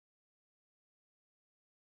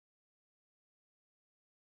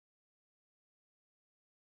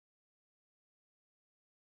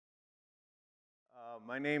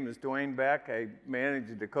My name is Dwayne Beck. I manage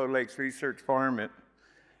the Dakota Lakes Research Farm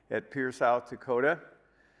at Pierre, South Dakota.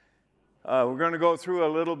 We're going to go through a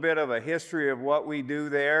little bit of a history of what we do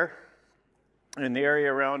there. In the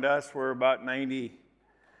area around us, we're about 98%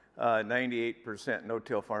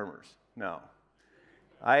 no-till farmers now.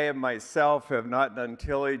 I myself have not done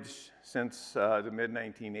tillage since the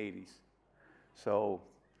mid-1980s. So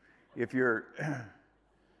if you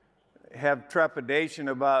have trepidation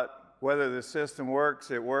about whether the system works,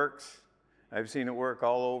 it works. I've seen it work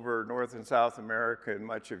all over North and South America and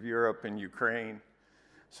much of Europe and Ukraine.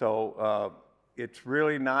 So it's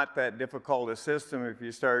really not that difficult a system if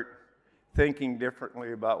you start thinking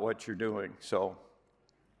differently about what you're doing. So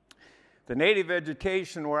the native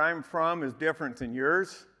vegetation where I'm from is different than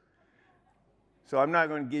yours. So I'm not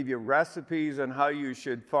going to give you recipes on how you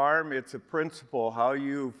should farm. It's a principle, how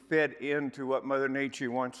you fit into what Mother Nature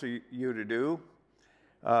wants you to do.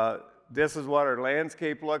 This is what our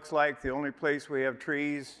landscape looks like. The only place we have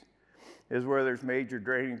trees is where there's major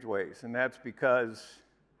drainage ways, and that's because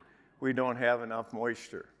we don't have enough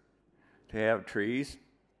moisture to have trees.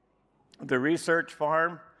 The research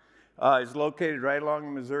farm is located right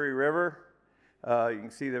along the Missouri River. You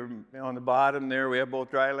can see on the bottom there, we have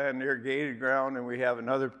both dry land and irrigated ground, and we have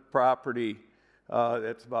another property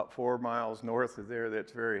that's about 4 miles north of there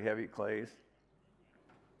that's very heavy clays.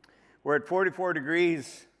 We're at 44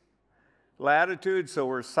 degrees latitude, so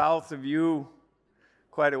we're south of you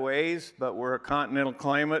quite a ways, but we're a continental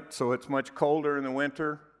climate, so it's much colder in the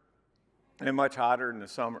winter and much hotter in the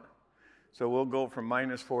summer. So we'll go from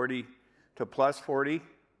minus 40 to plus 40.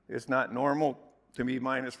 It's not normal to be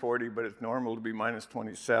minus 40, but it's normal to be minus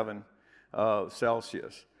 27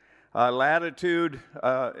 Celsius. Latitude,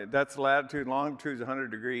 that's latitude. Longitude is 100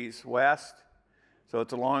 degrees west, so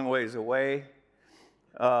it's a long ways away.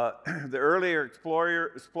 The earlier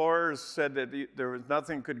explorers said that there was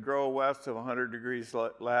nothing could grow west of 100 degrees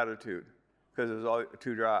latitude because it was all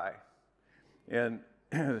too dry. And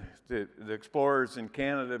the explorers in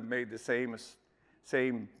Canada made the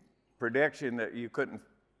same prediction that you couldn't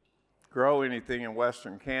grow anything in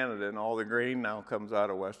Western Canada, and all the grain now comes out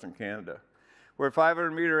of Western Canada. We're at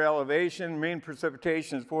 500-meter elevation. Mean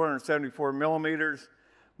precipitation is 474 millimeters.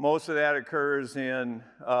 Most of that occurs in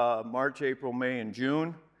March, April, May, and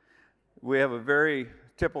June. We have a very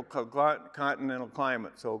typical continental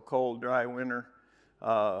climate, so cold, dry winter,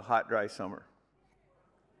 hot, dry summer.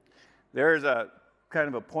 There's a kind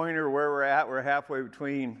of a pointer where we're at. We're halfway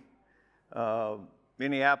between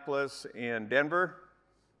Minneapolis and Denver.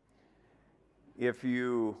 If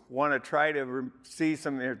you want to try to see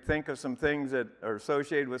think of some things that are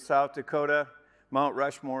associated with South Dakota, Mount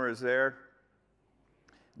Rushmore is there.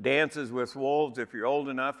 Dances with Wolves, if you're old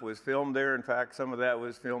enough, was filmed there. In fact, some of that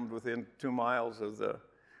was filmed within 2 miles of the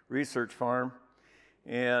research farm.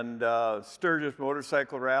 And Sturgis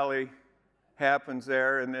Motorcycle Rally happens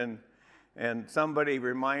there. And somebody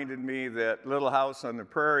reminded me that Little House on the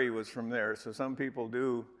Prairie was from there. So some people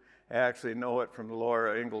do actually know it from the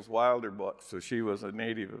Laura Ingalls Wilder book. So she was a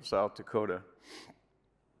native of South Dakota.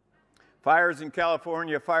 Fires in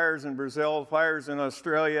California, fires in Brazil, fires in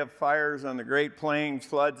Australia, fires on the Great Plains,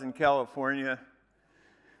 floods in California,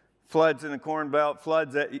 floods in the Corn Belt,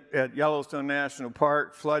 floods at Yellowstone National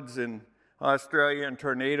Park, floods in Australia, and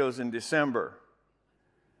tornadoes in December.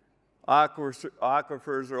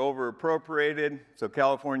 Aquifers are over-appropriated, so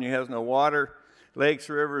California has no water. Lakes,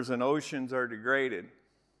 rivers, and oceans are degraded.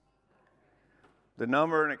 The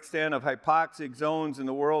number and extent of hypoxic zones in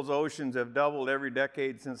the world's oceans have doubled every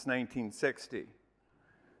decade since 1960.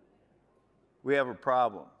 We have a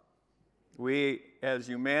problem. We, as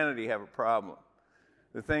humanity, have a problem.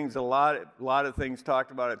 The things, a lot of things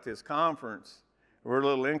talked about at this conference were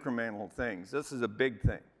little incremental things. This is a big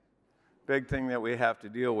thing that we have to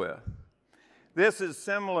deal with. This is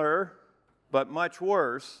similar, but much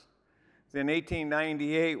worse, in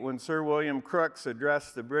 1898, when Sir William Crookes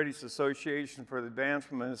addressed the British Association for the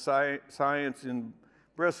Advancement of Science in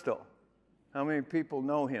Bristol. How many people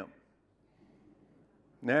know him?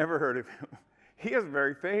 Never heard of him. He is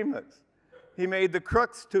very famous. He made the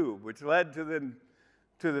Crookes tube, which led to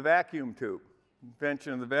the vacuum tube,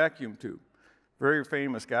 invention of the vacuum tube. Very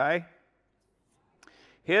famous guy.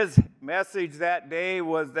 His message that day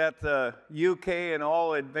was that the UK and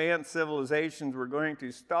all advanced civilizations were going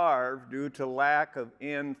to starve due to lack of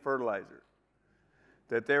N fertilizer,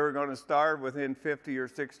 that they were going to starve within 50 or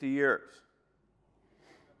 60 years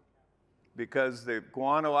because the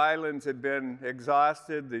Guano Islands had been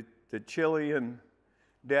exhausted, the Chilean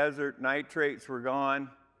desert nitrates were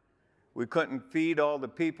gone. We couldn't feed all the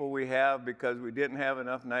people we have because we didn't have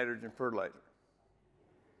enough nitrogen fertilizer.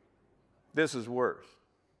 This is worse.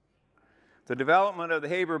 The development of the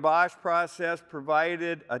Haber-Bosch process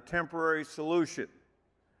provided a temporary solution.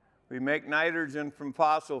 We make nitrogen from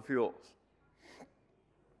fossil fuels.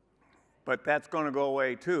 But that's going to go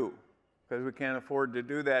away too, because we can't afford to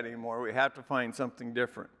do that anymore. We have to find something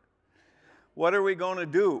different. What are we going to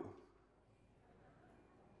do?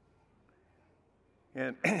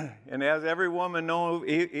 And as every woman knows,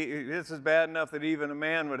 this is bad enough that even a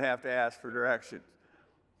man would have to ask for directions.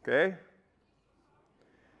 Okay?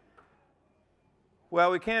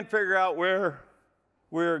 Well, we can't figure out where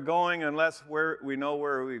we're going unless we know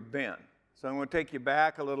where we've been. So I'm going to take you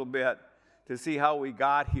back a little bit to see how we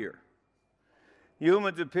got here.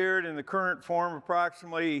 Humans appeared in the current form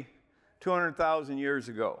approximately 200,000 years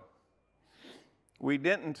ago. We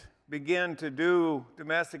didn't begin to do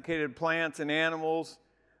domesticated plants and animals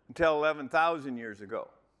until 11,000 years ago.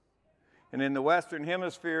 And in the Western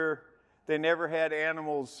Hemisphere, they never had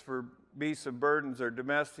animals for beasts of burdens or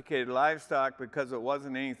domesticated livestock because it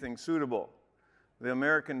wasn't anything suitable. The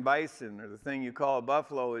American bison, or the thing you call a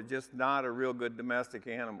buffalo, is just not a real good domestic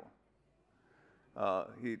animal.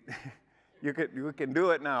 You can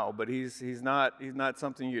do it now, but he's not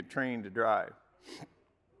something you train to drive.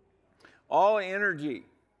 All energy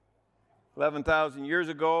 11,000 years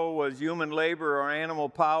ago was human labor or animal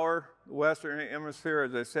power. The Western Hemisphere,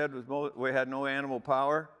 as I said, we had no animal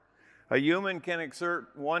power. A human can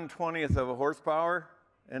exert 1/20 of a horsepower,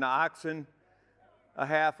 and oxen a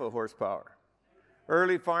half a horsepower.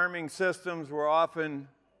 Early farming systems were often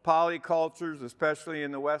polycultures, especially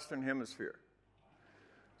in the Western Hemisphere.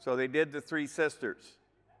 So they did the Three Sisters,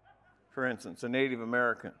 for instance, a Native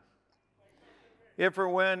American. If or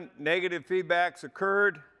when negative feedbacks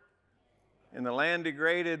occurred and the land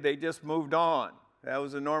degraded, they just moved on. That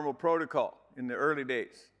was a normal protocol in the early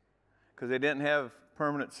days because they didn't have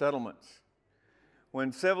permanent settlements.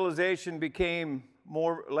 When civilization became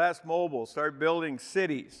less mobile, started building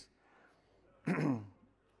cities,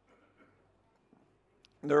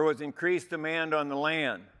 there was increased demand on the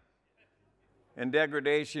land, and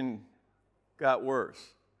degradation got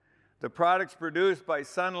worse. The products produced by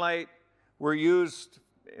sunlight were used,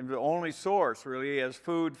 the only source really, as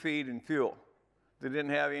food, feed, and fuel. They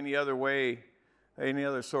didn't have any other way, any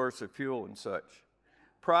other source of fuel and such.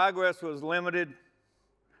 Progress was limited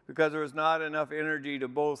because there was not enough energy to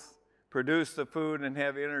both produce the food and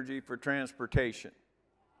have energy for transportation.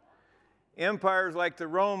 Empires like the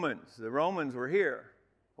Romans were here.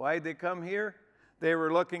 Why did they come here? They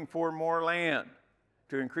were looking for more land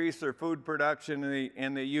to increase their food production,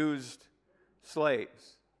 and they used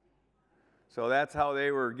slaves. So that's how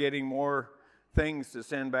they were getting more things to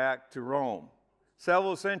send back to Rome.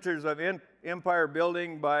 Several centuries of empire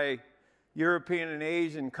building by European and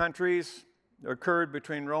Asian countries occurred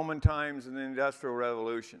between Roman times and the Industrial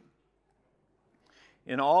Revolution.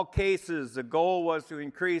 In all cases, the goal was to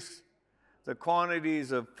increase the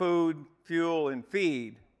quantities of food, fuel, and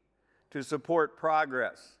feed to support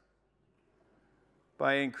progress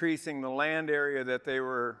by increasing the land area that they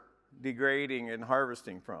were degrading and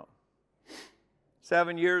harvesting from.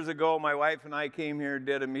 7 years ago, my wife and I came here and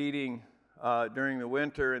did a meeting during the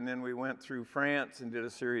winter, and then we went through France and did a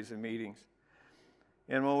series of meetings.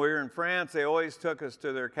 And when we were in France, they always took us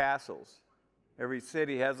to their castles. Every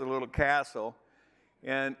city has a little castle.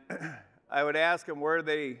 And I would ask them where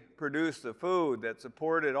they produced the food that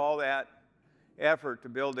supported all that effort to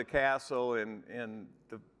build the castle and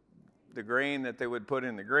the grain that they would put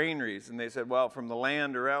in the granaries. And they said, well, from the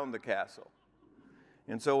land around the castle.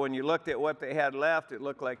 And so when you looked at what they had left, it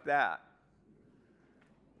looked like that.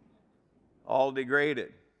 All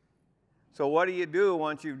degraded. So what do you do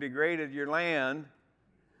once you've degraded your land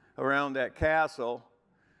around that castle?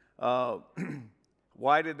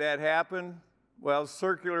 Why did that happen? Well,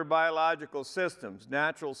 circular biological systems,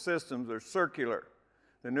 natural systems are circular.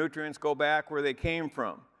 The nutrients go back where they came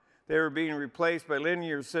from. They were being replaced by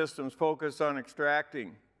linear systems focused on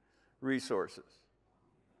extracting resources.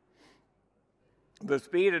 The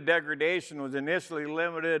speed of degradation was initially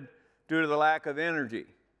limited due to the lack of energy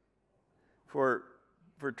for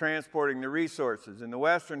transporting the resources. In the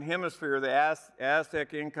Western Hemisphere, the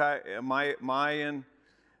Aztec, Inca, Mayan,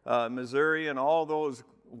 Missouri, and all those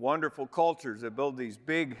wonderful cultures that build these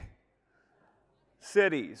big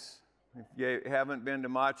cities. If you haven't been to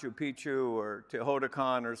Machu Picchu or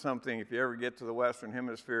Teotihuacan or something, if you ever get to the Western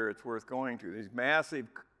Hemisphere, it's worth going to. These massive,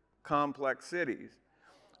 complex cities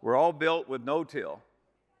were all built with no-till.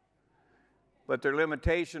 But their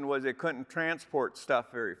limitation was they couldn't transport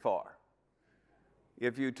stuff very far.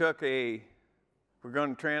 If you we're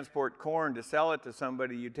going to transport corn to sell it to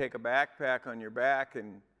somebody, you take a backpack on your back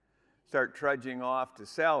and start trudging off to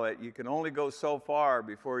sell it, you can only go so far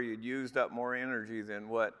before you'd used up more energy than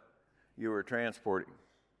what you were transporting.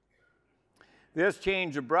 This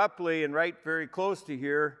changed abruptly and right very close to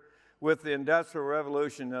here with the Industrial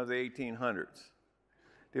Revolution of the 1800s.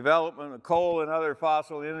 Development of coal and other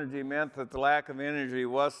fossil energy meant that the lack of energy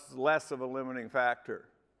was less of a limiting factor.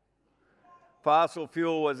 Fossil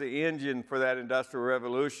fuel was the engine for that Industrial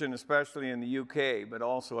Revolution, especially in the UK, but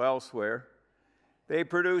also elsewhere. They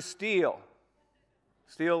produced steel.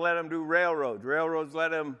 Steel let them do railroads. Railroads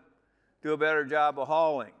let them do a better job of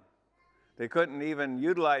hauling. They couldn't even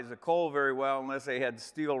utilize the coal very well unless they had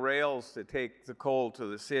steel rails to take the coal to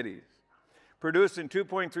the cities. Producing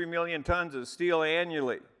 2.3 million tons of steel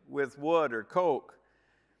annually with wood or coke.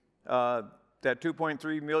 That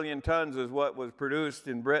 2.3 million tons is what was produced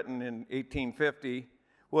in Britain in 1850,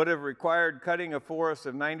 would have required cutting a forest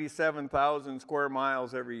of 97,000 square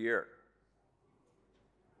miles every year.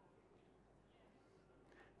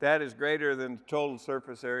 That is greater than the total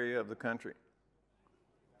surface area of the country.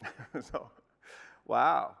 So,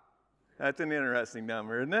 wow, that's an interesting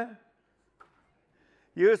number, isn't it?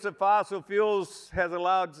 Use of fossil fuels has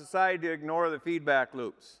allowed society to ignore the feedback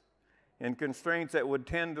loops and constraints that would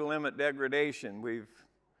tend to limit degradation.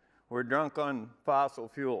 We're drunk on fossil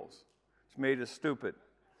fuels. It's made us stupid.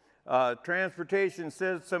 Transportation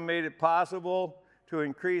system made it possible to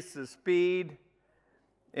increase the speed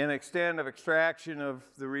and extent of extraction of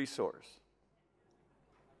the resource.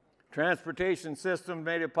 Transportation system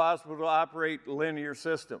made it possible to operate linear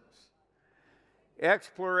systems.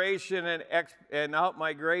 Exploration and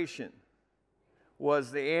outmigration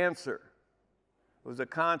was the answer. It was a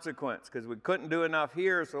consequence, because we couldn't do enough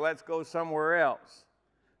here, so let's go somewhere else.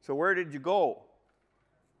 So where did you go?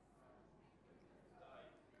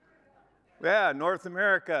 Yeah, North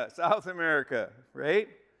America, South America, right?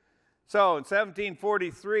 So in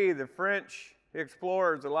 1743, the French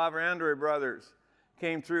explorers, the La Vérendrye brothers,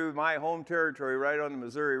 came through my home territory right on the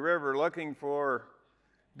Missouri River looking for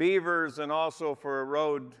beavers and also for a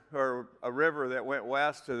road or a river that went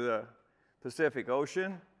west to the Pacific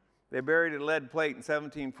Ocean. They buried a lead plate in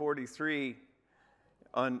 1743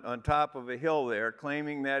 on top of a hill there,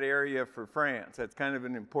 claiming that area for France. That's kind of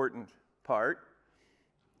an important part.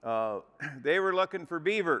 They were looking for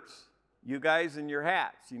beavers. You guys in your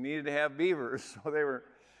hats, you needed to have beavers, so they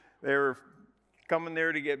were coming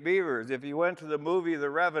there to get beavers. If you went to the movie The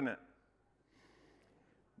Revenant,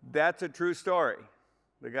 that's a true story.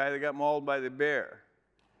 The guy that got mauled by the bear,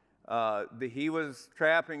 he was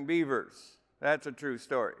trapping beavers. That's a true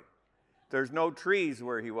story. There's no trees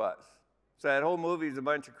where he was. So that whole movie is a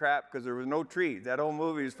bunch of crap because there was no trees. That whole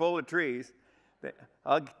movie is full of trees.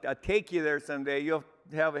 I'll take you there someday. You'll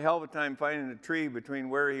have a hell of a time finding a tree between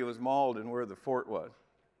where he was mauled and where the fort was.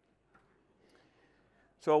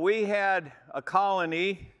 So we had a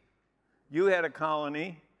colony. You had a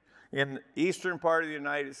colony. In the eastern part of the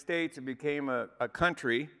United States, it became a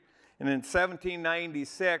country. And in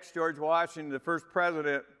 1796, George Washington, the first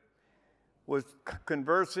president, was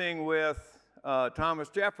conversing with Thomas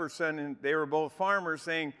Jefferson, and they were both farmers,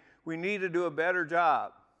 saying, we need to do a better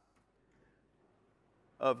job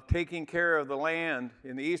of taking care of the land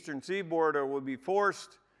in the eastern seaboard, or we'll be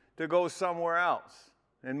forced to go somewhere else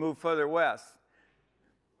and move further west.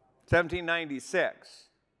 1796.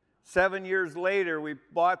 7 years later, we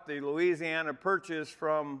bought the Louisiana Purchase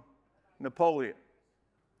from Napoleon.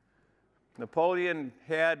 Napoleon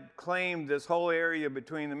had claimed this whole area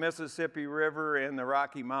between the Mississippi River and the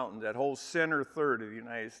Rocky Mountains, that whole center third of the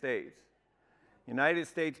United States. The United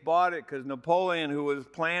States bought it because Napoleon, who was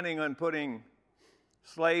planning on putting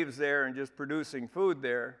slaves there and just producing food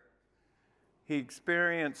there, he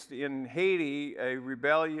experienced in Haiti a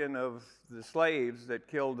rebellion of the slaves that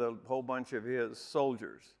killed a whole bunch of his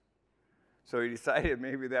soldiers. So he decided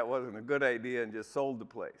maybe that wasn't a good idea and just sold the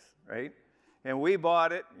place, right? And we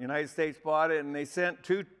bought it, the United States bought it, and they sent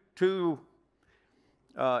two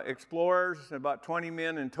explorers, about 20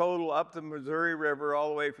 men in total, up the Missouri River, all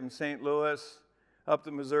the way from St. Louis, up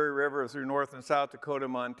the Missouri River through North and South Dakota,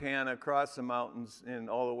 Montana, across the mountains, and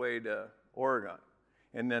all the way to Oregon,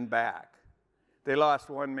 and then back. They lost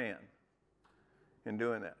one man in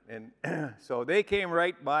doing that. And so they came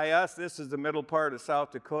right by us. This is the middle part of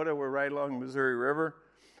South Dakota. We're right along the Missouri River.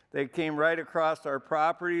 They came right across our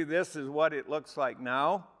property. This is what it looks like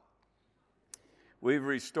now. We've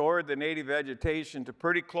restored the native vegetation to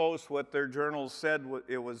pretty close what their journals said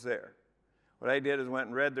it was there. What I did is went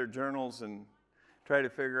and read their journals and tried to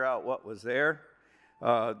figure out what was there.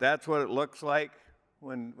 That's what it looks like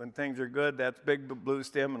when things are good. That's big blue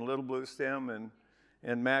stem and little blue stem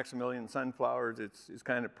and Maximilian sunflowers. It's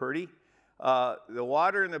kind of pretty. The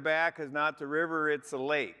water in the back is not the river, it's a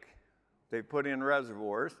lake. They put in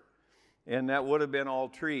reservoirs, and that would have been all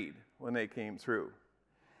treed when they came through.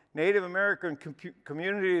 Native American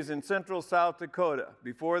communities in central South Dakota,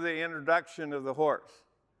 before the introduction of the horse,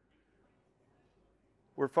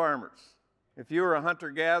 were farmers. If you were a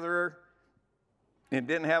hunter-gatherer and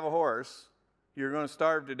didn't have a horse, you were going to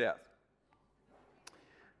starve to death.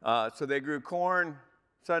 So they grew corn,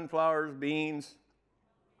 sunflowers, beans,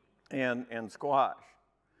 and squash.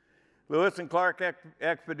 Lewis and Clark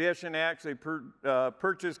expedition actually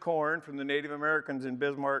purchased corn from the Native Americans in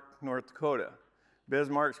Bismarck, North Dakota.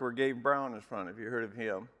 Bismarck's where Gabe Brown is from, if you heard of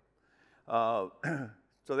him.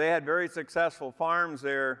 So they had very successful farms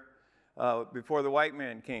there before the white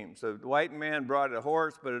man came. So the white man brought a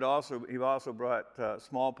horse, but he also brought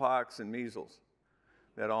smallpox and measles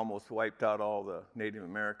that almost wiped out all the Native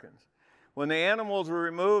Americans. When the animals were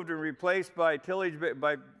removed and replaced by tillage,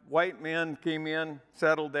 by white men came in,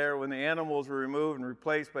 settled there, when the animals were removed and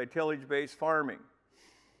replaced by tillage-based farming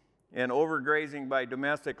and overgrazing by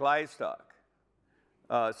domestic livestock,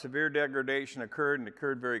 severe degradation occurred, and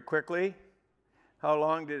occurred very quickly. How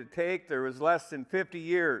long did it take? There was less than 50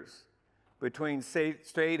 years between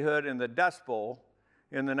statehood and the Dust Bowl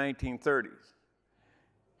in the 1930s.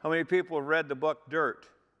 How many people have read the book Dirt?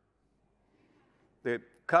 The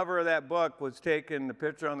cover of that book was taken, the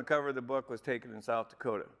picture on the cover of the book was taken in South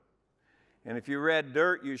Dakota. And if you read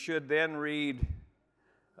Dirt, you should then read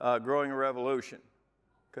Growing a Revolution,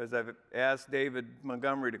 because I've asked David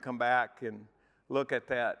Montgomery to come back and look at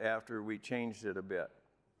that after we changed it a bit.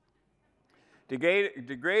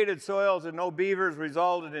 Degraded soils and no beavers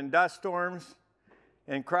resulted in dust storms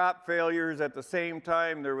and crop failures. At the same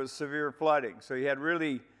time, there was severe flooding. So you had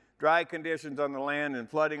really dry conditions on the land and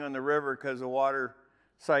flooding on the river because the water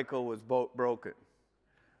cycle was broken.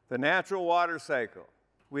 The natural water cycle,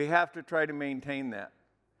 we have to try to maintain that.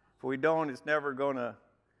 If we don't, it's never going to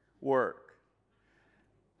work.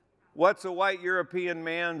 What's a white European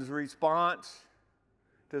man's response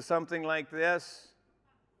to something like this?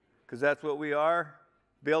 Because that's what we are.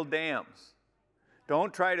 Build dams.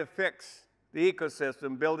 Don't try to fix the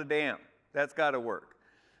ecosystem, build a dam. That's got to work.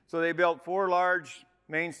 So they built 4 large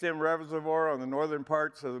main stem reservoirs on the northern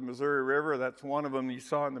parts of the Missouri River. That's one of them you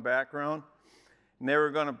saw in the background. And they were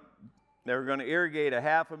going to irrigate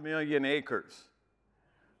 500,000 acres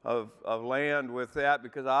of land with that,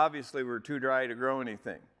 because obviously we're too dry to grow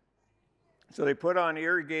anything. So they put on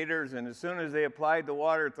irrigators, and as soon as they applied the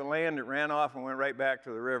water at the land, it ran off and went right back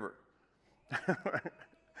to the river.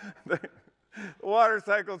 The water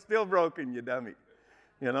cycle's still broken, you dummy.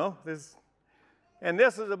 You know, and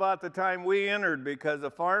this is about the time we entered, because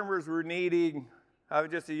the farmers were needing, I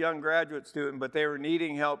was just a young graduate student, but they were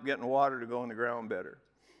needing help getting water to go in the ground better.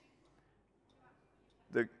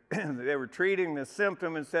 They were treating the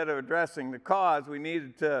symptom instead of addressing the cause. We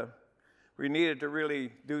needed to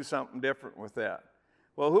really do something different with that.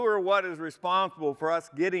 Well, who or what is responsible for us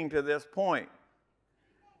getting to this point?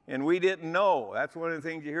 And we didn't know. That's one of the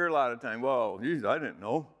things you hear a lot of time. Well, geez, I didn't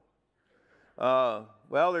know.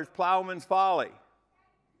 Well, there's Plowman's Folly,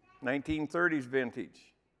 1930s vintage.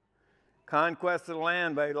 Conquest of the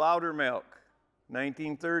Land by Loudermilk,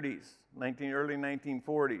 1930s, early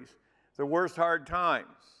 1940s. The Worst Hard Times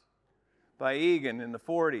by Egan in the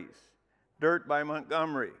 40s. Dirt by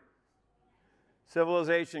Montgomery.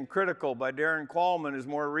 Civilization Critical by Darren Qualman is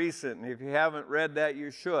more recent, and if you haven't read that,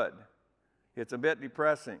 you should. It's a bit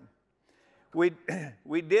depressing.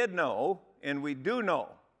 We did know, and we do know.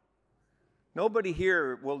 Nobody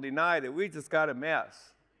here will deny that we just got a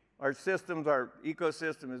mess. Our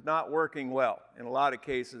ecosystem is not working well in a lot of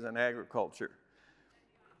cases in agriculture.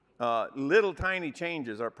 Little tiny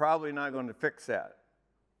changes are probably not going to fix that.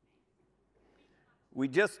 We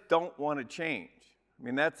just don't want to change. I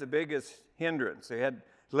mean, that's the biggest hindrance. They had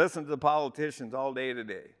to listen to the politicians all day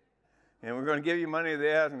today. And we're going to give you money for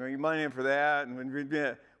this, and we're going to give you money for that.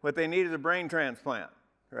 And what they need is a brain transplant,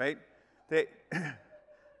 right?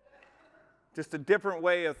 Just a different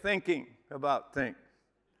way of thinking about things.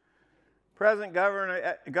 Present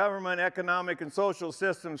government, economic, and social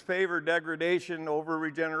systems favor degradation over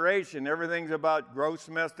regeneration. Everything's about gross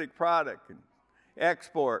domestic product and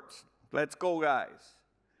exports. Let's go, guys.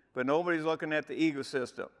 But nobody's looking at the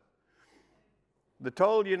ecosystem. The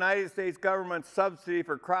total United States government subsidy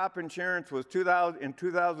for crop insurance was in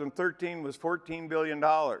 2013 was $14 billion,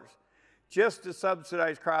 just to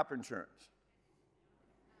subsidize crop insurance.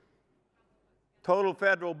 Total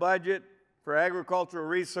federal budget for agricultural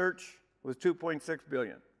research was $2.6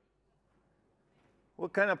 billion.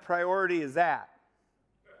 What kind of priority is that?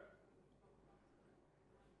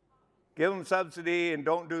 Give them subsidy and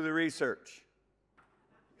don't do the research.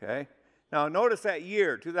 Okay? Now notice that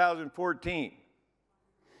year, 2014.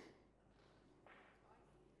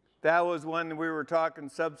 That was when we were talking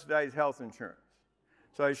subsidized health insurance.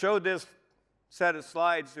 So I showed this set of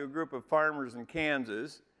slides to a group of farmers in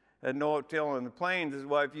Kansas that no-till in the plains. Is,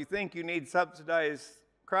 well, if you think you need subsidized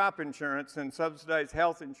crop insurance, then subsidized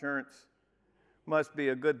health insurance must be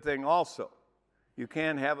a good thing also. You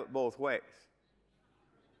can't have it both ways.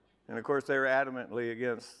 And of course, they were adamantly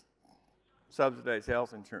against subsidized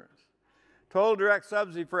health insurance. Total direct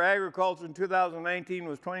subsidy for agriculture in 2019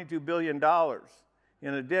 was $22 billion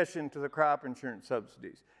in addition to the crop insurance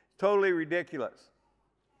subsidies. Totally ridiculous.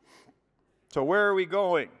 So where are we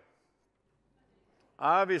going?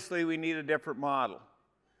 Obviously, we need a different model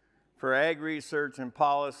for ag research and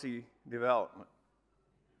policy development,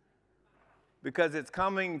 because it's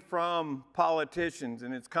coming from politicians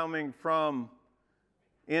and it's coming from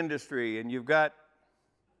industry, and you've got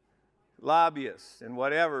lobbyists and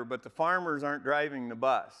whatever, but the farmers aren't driving the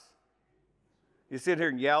bus. You sit here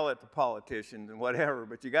and yell at the politicians and whatever,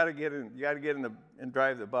 but you got to get in and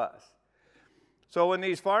drive the bus. So when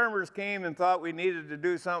these farmers came and thought we needed to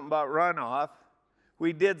do something about runoff,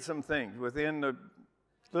 we did some things within the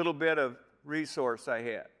little bit of resource I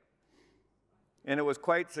had. And it was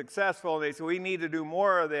quite successful. They said, we need to do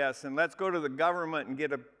more of this, and let's go to the government and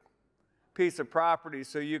get a piece of property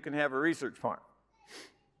so you can have a research farm.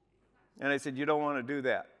 And I said, you don't want to do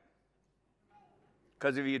that.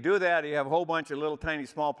 Because if you do that, you have a whole bunch of little tiny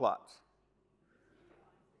small plots.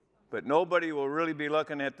 But nobody will really be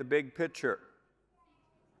looking at the big picture.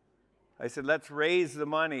 I said, let's raise the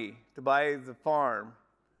money to buy the farm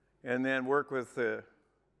and then work with the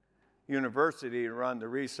university and run the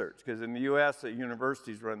research. Because in the U.S., the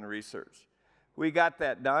universities run the research. We got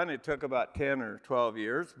that done. It took about 10 or 12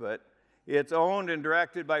 years, but it's owned and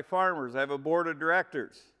directed by farmers. I have a board of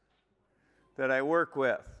directors that I work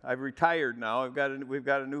with. I've retired now. We've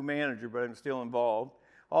got a new manager, but I'm still involved.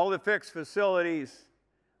 All the fixed facilities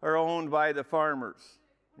are owned by the farmers.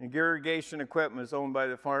 And irrigation equipment is owned by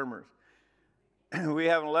the farmers. We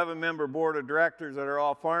have an 11-member board of directors that are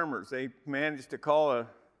all farmers. They managed to call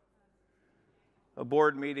a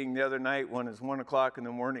board meeting the other night when it's 1 o'clock in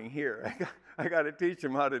the morning here. I got to teach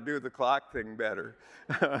them how to do the clock thing better.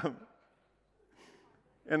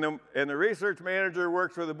 And the research manager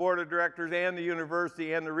works with the board of directors and the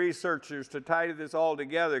university and the researchers to tie this all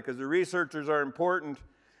together, because the researchers are important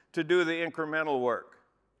to do the incremental work.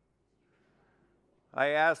 I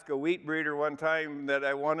asked a wheat breeder one time that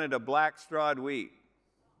I wanted a black-strawed wheat.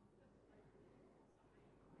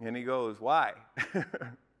 And he goes, why?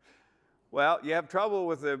 Well, you have trouble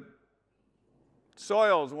with the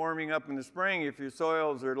soils warming up in the spring if your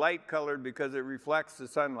soils are light-colored because it reflects the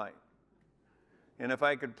sunlight. And if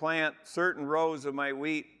I could plant certain rows of my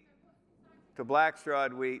wheat to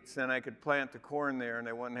black-strawed wheats, then I could plant the corn there and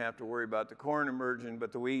I wouldn't have to worry about the corn emerging,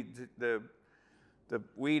 but the wheat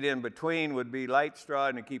in between would be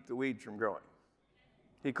light-strawed and keep the weeds from growing.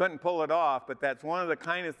 He couldn't pull it off, but that's one of the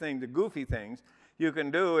kind of things, the goofy things, you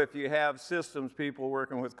can do if you have systems people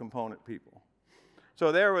working with component people.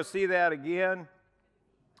 So there we'll see that again.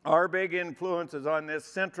 Our big influence is on this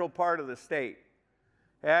central part of the state.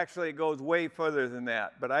 Actually, it goes way further than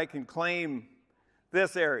that, but I can claim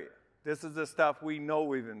this area. This is the stuff we know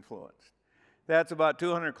we've influenced. That's about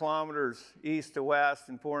 200 kilometers east to west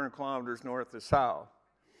and 400 kilometers north to south.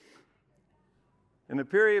 In the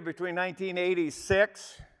period between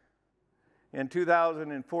 1986 and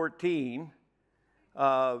 2014,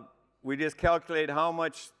 we just calculated how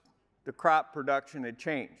much the crop production had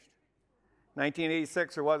changed.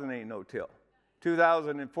 1986, there wasn't any no-till.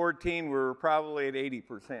 2014, we were probably at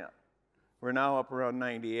 80%. We're now up around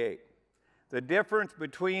 98. The difference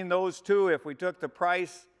between those two, if we took the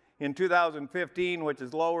price in 2015, which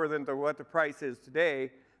is lower than what the price is today,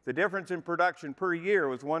 the difference in production per year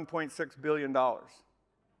was $1.6 billion.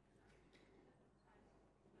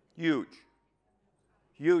 Huge.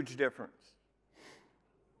 Huge difference.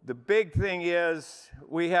 The big thing is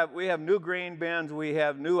we have new grain bins, we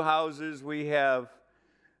have new houses, we have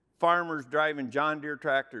farmers driving John Deere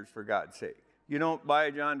tractors, for God's sake. You don't buy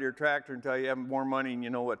a John Deere tractor until you have more money and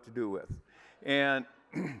you know what to do with. And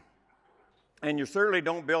you certainly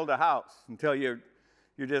don't build a house until you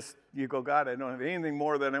go, God, I don't have anything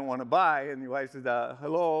more than I want to buy. And your wife says,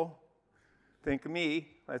 hello, think of me,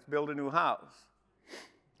 let's build a new house.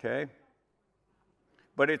 Okay?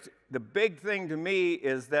 But the big thing to me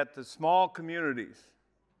is that the small communities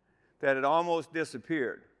that had almost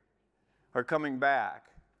disappeared are coming back.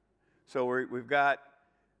 So we've got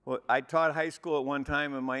Well, I taught high school at one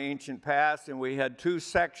time in my ancient past, and we had 2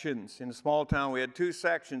 sections in a small town. We had 2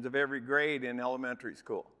 sections of every grade in elementary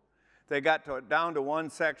school. They got down to 1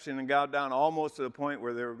 section and got down almost to the point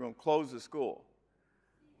where they were going to close the school.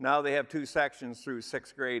 Now they have 2 sections through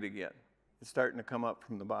 6th grade again. It's starting to come up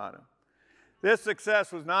from the bottom. This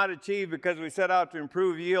success was not achieved because we set out to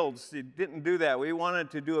improve yields. It didn't do that. We wanted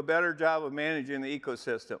to do a better job of managing the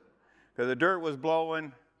ecosystem because the dirt was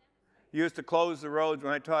blowing. Used to close the roads.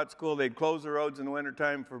 When I taught school, they'd close the roads in the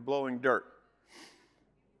wintertime for blowing dirt.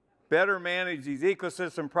 Better manage these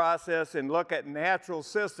ecosystem process and look at natural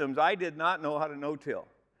systems. I did not know how to no-till.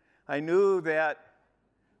 I knew that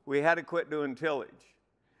we had to quit doing tillage.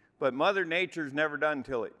 But Mother Nature's never done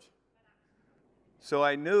tillage. So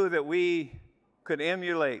I knew that we could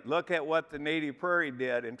emulate, look at what the native prairie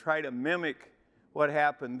did and try to mimic what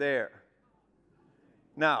happened there.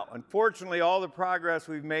 Now, unfortunately, all the progress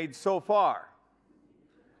we've made so far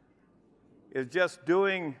is just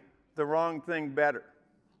doing the wrong thing better.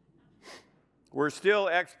 We're still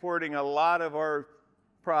exporting a lot of our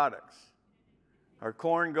products. Our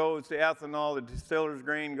corn goes to ethanol, the distiller's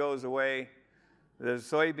grain goes away, the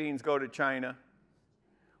soybeans go to China.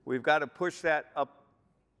 We've got to push that up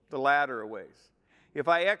the ladder a ways. If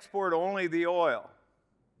I export only the oil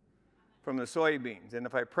from the soybeans, and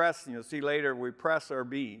if I press, and you'll see later, we press our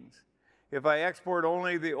beans. If I export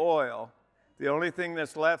only the oil, the only thing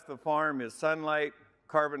that's left the farm is sunlight,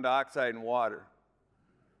 carbon dioxide, and water.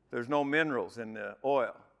 There's no minerals in the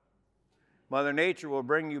oil. Mother Nature will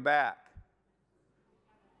bring you back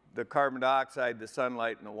the carbon dioxide, the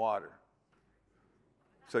sunlight, and the water.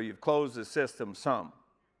 So you've closed the system some.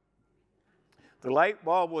 The light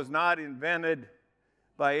bulb was not invented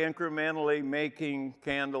by incrementally making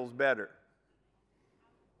candles better.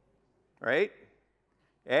 Right?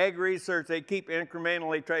 Ag research, they keep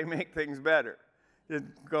incrementally trying to make things better. Just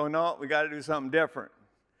go, no, we got to do something different.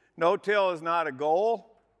 No-till is not a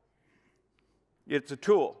goal. It's a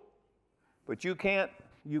tool. But you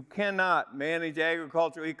cannot manage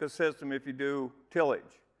agricultural ecosystem if you do tillage.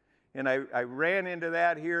 And I ran into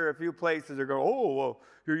that here a few places. They're going, oh, well,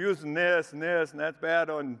 you're using this, and that's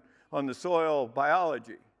bad on the soil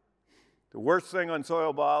biology. The worst thing on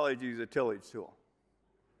soil biology is a tillage tool.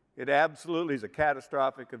 It absolutely is a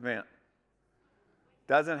catastrophic event.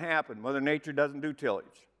 Doesn't happen. Mother Nature doesn't do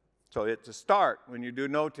tillage. So it's a start when you do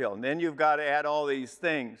no-till. And then you've got to add all these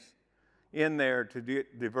things in there to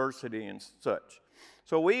diversity and such.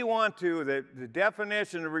 So we want to, the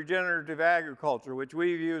definition of regenerative agriculture, which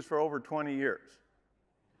we've used for over 20 years,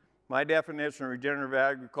 my definition of regenerative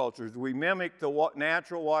agriculture is we mimic the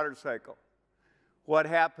natural water cycle. What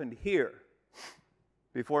happened here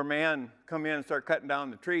before man come in and start cutting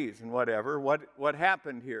down the trees and whatever, what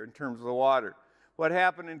happened here in terms of the water? What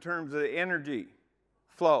happened in terms of the energy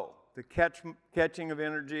flow, the catching of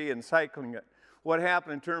energy and cycling it? What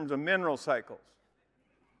happened in terms of mineral cycles?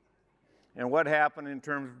 And what happened in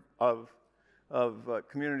terms of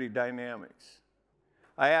community dynamics?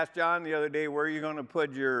 I asked John the other day, where are you going to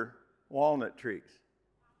put your walnut trees?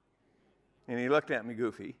 And he looked at me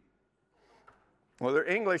goofy. Well, they're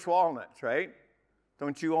English walnuts, right?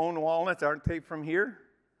 Don't you own walnuts? Aren't they from here?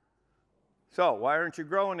 So why aren't you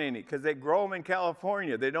growing any? Because they grow them in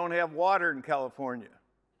California. They don't have water in California.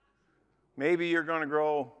 Maybe you're going to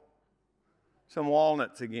grow some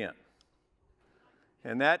walnuts again.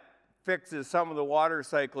 And that fixes some of the water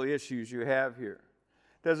cycle issues you have here.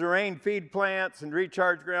 Does the rain feed plants and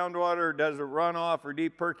recharge groundwater? Does it run off or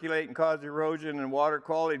deep percolate and cause erosion and water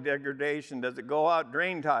quality degradation? Does it go out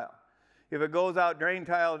drain tile? If it goes out drain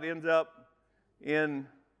tile, it ends up in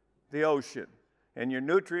the ocean, and your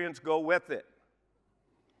nutrients go with it.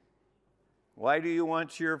 Why do you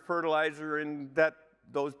want your fertilizer in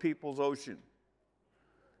those people's ocean?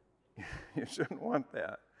 You shouldn't want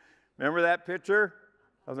that. Remember that picture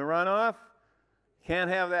of the runoff? Can't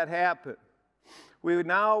have that happen. We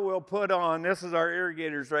now will put on, this is our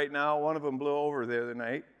irrigators right now. One of them blew over the other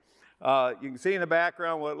night. You can see in the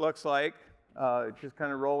background what it looks like. It's just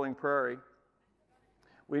kind of rolling prairie.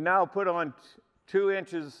 We now put on 2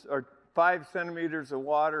 inches or 5 centimeters of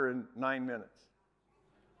water in 9 minutes.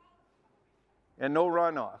 And no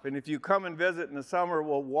runoff. And if you come and visit in the summer,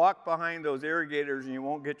 we'll walk behind those irrigators and you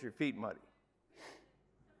won't get your feet muddy.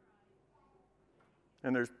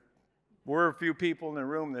 And we're a few people in the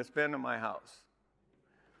room that's been to my house.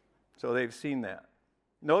 So they've seen that.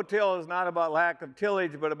 No-till is not about lack of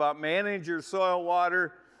tillage, but about manage your soil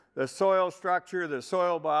water, the soil structure, the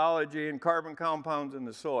soil biology, and carbon compounds in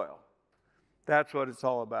the soil. That's what it's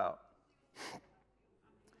all about.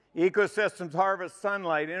 Ecosystems harvest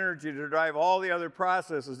sunlight energy to drive all the other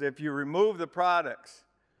processes. If you remove the products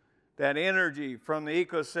that energy from the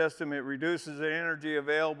ecosystem. It reduces the energy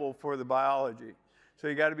available for the biology. So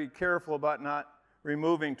you got to be careful about not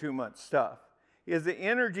removing too much stuff. Is the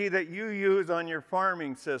energy that you use on your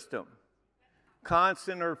farming system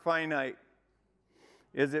constant or finite?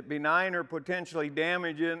 Is it benign or potentially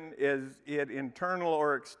damaging? Is it internal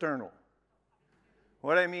or external?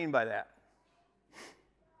 What do I mean by that?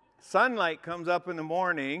 Sunlight comes up in the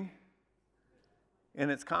morning and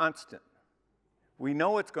it's constant. We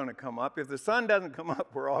know it's going to come up. If the sun doesn't come up,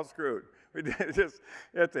 we're all screwed.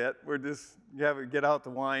 That's it. We're just, get out the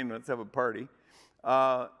wine, let's have a party.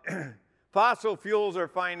 Fossil fuels are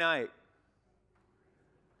finite.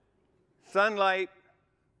 Sunlight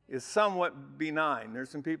is somewhat benign. There's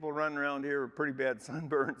some people running around here with pretty bad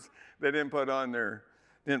sunburns that didn't put on their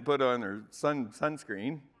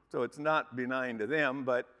sunscreen, so it's not benign to them,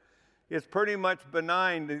 but it's pretty much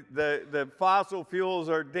benign. The fossil fuels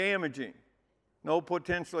are damaging. No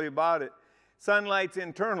potentially about it. Sunlight's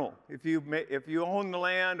internal. If you own the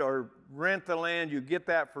land or rent the land, you get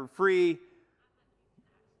that for free.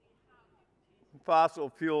 Fossil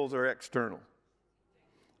fuels are external.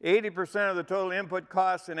 80% of the total input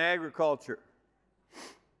costs in agriculture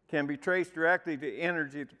can be traced directly to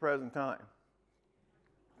energy at the present time.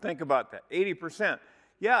 Think about that, 80%.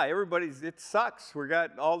 Yeah, it sucks. We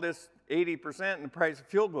got all this 80% and the price of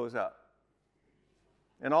fuel goes up.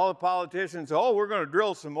 And all the politicians, oh, we're going to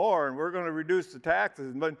drill some more and we're going to reduce the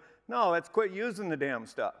taxes. But no, let's quit using the damn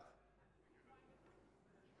stuff.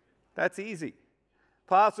 That's easy.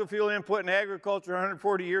 Fossil fuel input in agriculture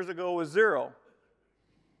 140 years ago was zero.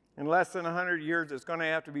 In less than 100 years, it's going to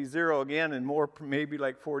have to be zero again, and more, maybe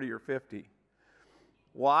like 40 or 50.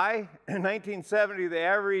 Why? In 1970, the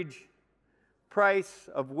average price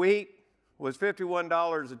of wheat was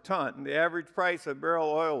 $51 a ton. The average price of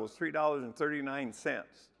barrel oil was $3.39.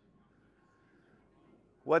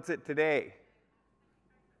 What's it today?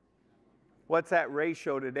 What's that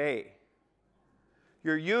ratio today?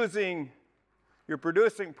 You're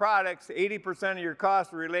producing products, 80% of your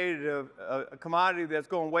costs are related to a commodity that's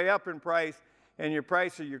going way up in price, and your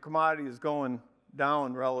price of your commodity is going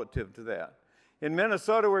down relative to that. In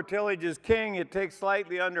Minnesota, where tillage is king, it takes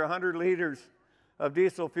slightly under 100 liters of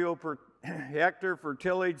diesel fuel per hectare for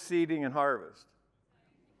tillage, seeding, and harvest.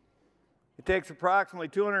 It takes approximately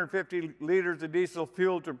 250 liters of diesel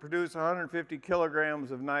fuel to produce 150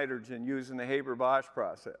 kilograms of nitrogen using the Haber-Bosch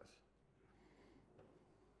process.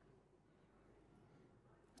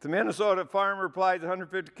 If the Minnesota farmer applies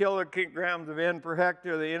 150 kilograms of N per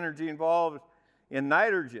hectare, the energy involved in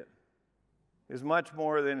nitrogen is much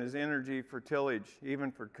more than his energy for tillage,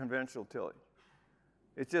 even for conventional tillage.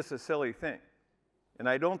 It's just a silly thing. And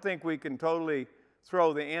I don't think we can totally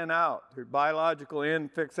throw the N out. The biological N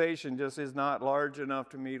fixation just is not large enough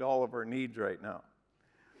to meet all of our needs right now.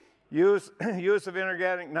 Use of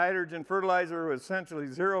inorganic nitrogen fertilizer was essentially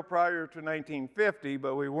zero prior to 1950,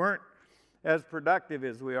 but we weren't as productive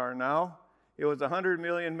as we are now. It was 100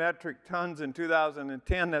 million metric tons in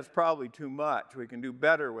 2010. That's probably too much. We can do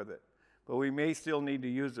better with it, but we may still need to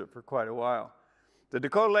use it for quite a while. The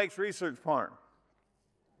Dakota Lakes Research Farm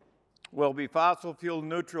will be fossil fuel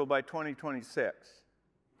neutral by 2026.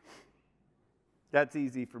 That's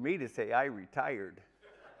easy for me to say. I retired.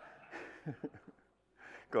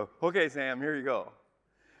 Go, okay, Sam, here you go.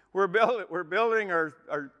 We're building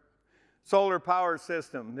our solar power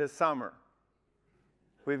system this summer.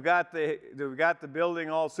 We've got the building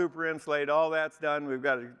all super insulated, all that's done. We've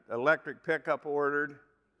got an electric pickup ordered.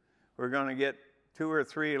 We're going to get 2 or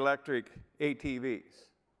 3 electric ATVs.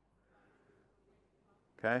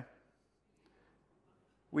 Okay?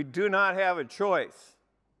 We do not have a choice.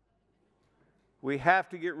 We have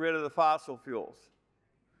to get rid of the fossil fuels.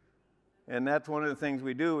 And that's one of the things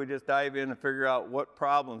we do. We just dive in and figure out what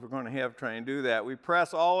problems we're going to have trying to do that. We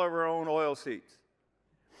press all of our own oil seeds.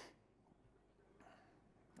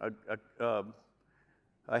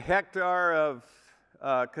 A hectare of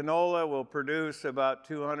canola will produce about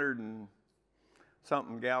 200 and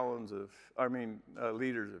something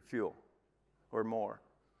liters of fuel or more.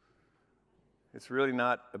 It's really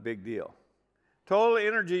not a big deal. Total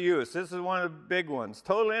energy use, this is one of the big ones.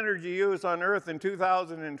 Total energy use on Earth in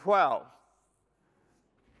 2012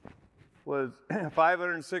 was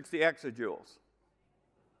 560 exajoules.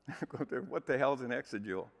 What the hell is an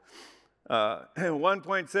exajoule?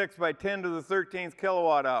 1.6 by 10 to the 13th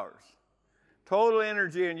kilowatt hours. Total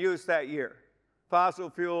energy in use that year. Fossil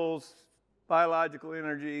fuels, biological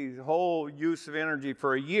energy, the whole use of energy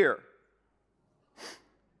for a year.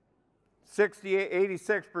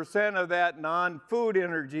 86% of that non-food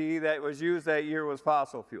energy that was used that year was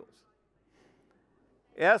fossil fuels.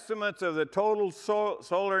 Estimates of the total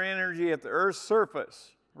solar energy at the Earth's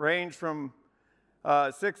surface range from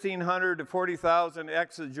 1,600 to 40,000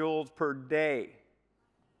 exajoules per day.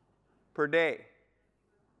 Per day.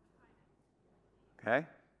 Okay?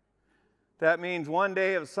 That means one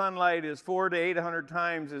day of sunlight is 400 to 800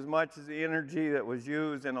 times as much as the energy that was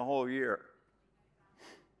used in a whole year.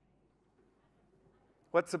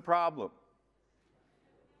 What's the problem?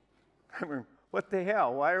 I mean, what the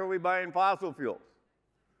hell? Why are we buying fossil fuels?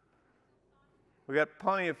 We got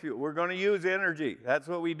plenty of fuel. We're going to use energy. That's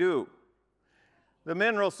what we do. The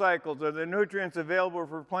mineral cycles are the nutrients available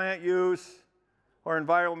for plant use or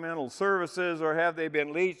environmental services, or have they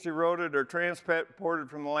been leached, eroded, or transported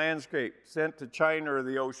from the landscape, sent to China or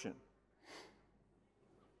the ocean?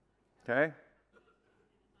 Okay?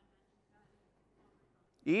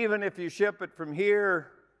 Even if you ship it from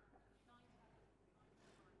here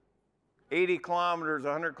 80 kilometers,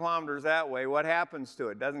 100 kilometers that way, what happens to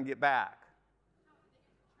it? It doesn't get back.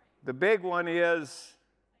 The big one is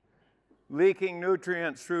leaking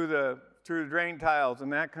nutrients through the drain tiles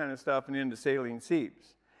and that kind of stuff and into saline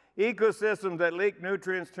seeps. Ecosystems that leak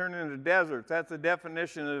nutrients turn into deserts. That's the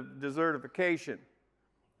definition of desertification,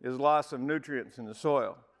 is loss of nutrients in the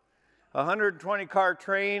soil. A 120-car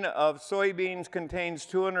train of soybeans contains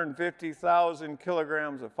 250,000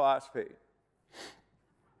 kilograms of phosphate.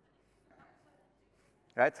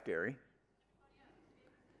 That's scary.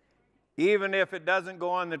 Even if it doesn't go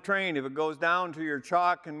on the train, if it goes down to your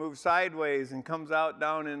chalk and moves sideways and comes out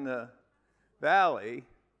down in the valley,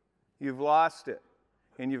 you've lost it.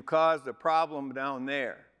 And you've caused a problem down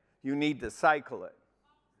there. You need to cycle it.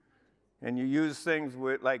 And you use things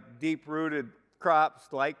with like deep-rooted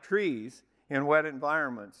crops like trees in wet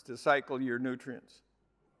environments to cycle your nutrients.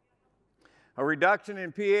 A reduction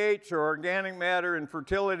in pH or organic matter and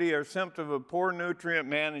fertility are symptoms of poor nutrient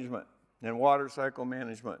management and water cycle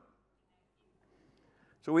management.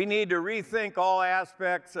 So we need to rethink all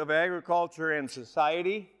aspects of agriculture and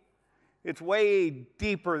society. It's way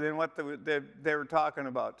deeper than what they were talking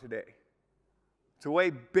about today. It's a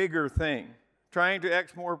way bigger thing. Trying to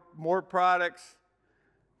export more products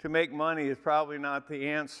to make money is probably not the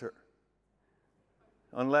answer,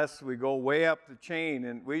 unless we go way up the chain.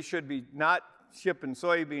 And we should be not shipping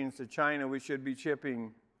soybeans to China. We should be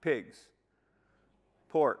shipping pigs,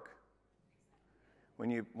 pork.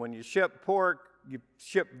 When you ship pork, you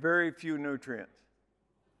ship very few nutrients.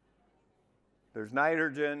 There's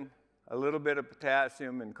nitrogen, a little bit of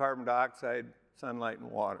potassium, and carbon dioxide, sunlight, and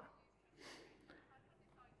water.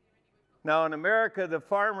 Now, in America, the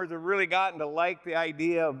farmers have really gotten to like the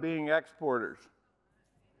idea of being exporters.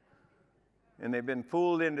 And they've been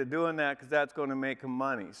fooled into doing that because that's going to make them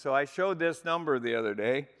money. So I showed this number the other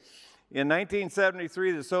day. In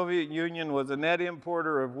 1973, the Soviet Union was a net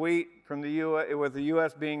importer of wheat from the U.S., with the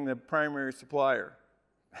U.S. being the primary supplier.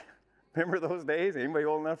 Remember those days? Anybody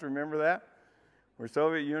old enough to remember that? Where the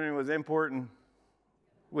Soviet Union was importing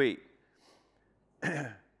wheat.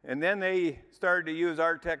 And then they started to use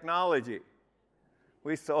our technology.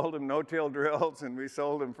 We sold them no-till drills, and we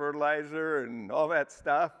sold them fertilizer and all that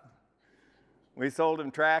stuff. We sold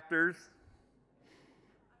them tractors.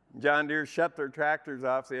 John Deere shut their tractors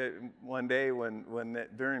off one day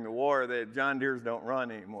during the war. John Deeres don't run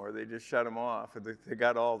anymore. They just shut them off. They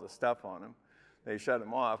got all the stuff on them. They shut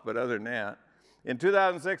them off, but other than that. In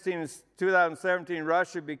 2016 and 2017,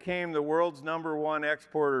 Russia became the world's #1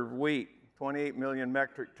 exporter of wheat, 28 million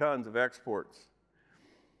metric tons of exports.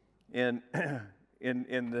 In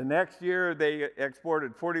the next year, they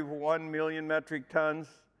exported 41 million metric tons.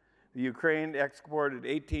 The Ukraine exported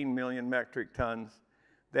 18 million metric tons.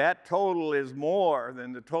 That total is more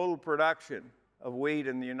than the total production of wheat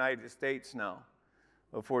in the United States now,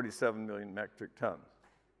 of 47 million metric tons.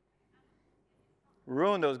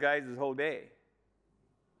 Ruined those guys this whole day,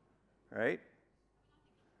 right?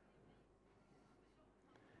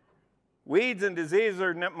 Weeds and diseases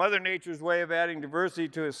are Mother Nature's way of adding diversity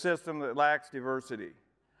to a system that lacks diversity.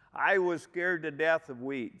 I was scared to death of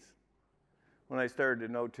weeds when I started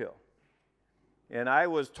to no-till. And I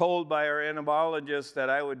was told by our entomologists that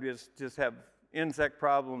I would just have insect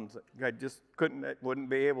problems. I just wouldn't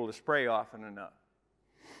be able to spray often enough.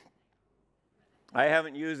 I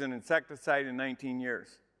haven't used an insecticide in 19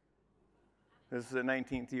 years. This is the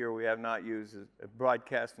 19th year we have not used a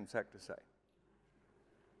broadcast insecticide.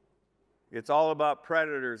 It's all about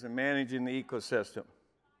predators and managing the ecosystem.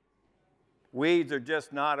 Weeds are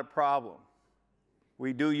just not a problem.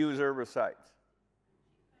 We do use herbicides.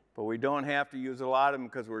 But we don't have to use a lot of them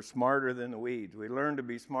because we're smarter than the weeds. We learn to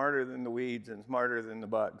be smarter than the weeds and smarter than the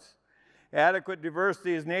bugs. Adequate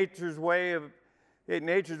diversity is nature's way of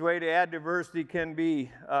Nature's way to add diversity can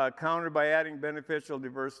be countered by adding beneficial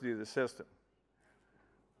diversity to the system.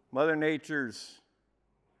 Mother Nature's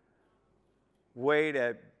way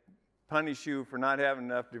to punish you for not having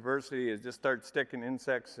enough diversity is just start sticking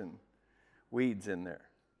insects and weeds in there.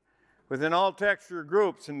 Within all texture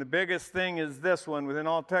groups, and the biggest thing is this one, within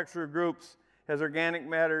all texture groups, as organic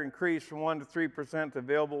matter increased from 1 to 3%, the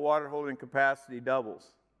available water holding capacity doubles.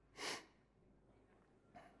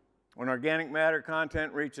 When organic matter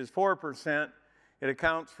content reaches 4%, it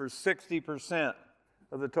accounts for 60%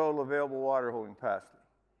 of the total available water holding capacity.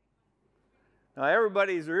 Now,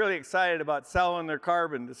 everybody's really excited about selling their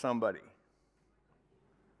carbon to somebody.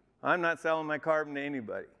 I'm not selling my carbon to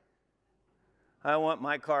anybody. I want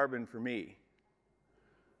my carbon for me.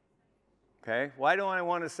 Okay? Why don't I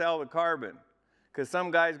want to sell the carbon? Because some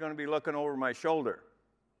guy's going to be looking over my shoulder,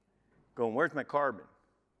 going, where's my carbon?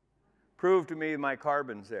 Prove to me my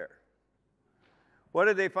carbon's there. What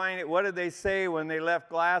did they find? What did they say when they left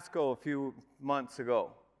Glasgow a few months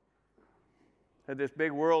ago? At this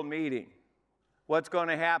big world meeting. What's going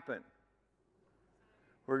to happen?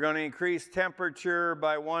 We're going to increase temperature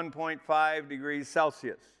by 1.5 degrees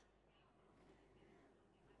Celsius.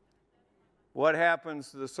 What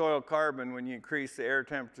happens to the soil carbon when you increase the air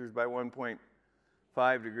temperatures by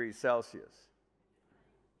 1.5 degrees Celsius?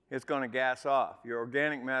 It's going to gas off. Your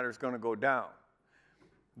organic matter is going to go down.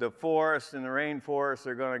 The forests and the rainforests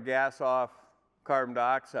are going to gas off carbon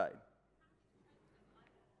dioxide.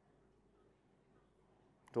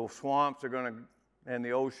 The swamps are going to, and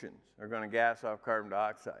the oceans are going to gas off carbon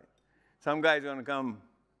dioxide. Some guy's going to come.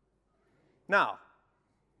 Now,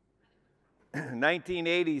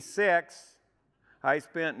 1986, I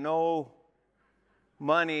spent no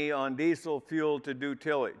money on diesel fuel to do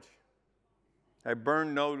tillage. I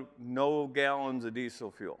burned no gallons of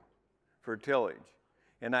diesel fuel for tillage.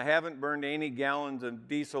 And I haven't burned any gallons of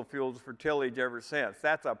diesel fuels for tillage ever since.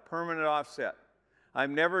 That's a permanent offset.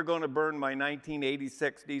 I'm never going to burn my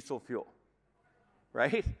 1986 diesel fuel.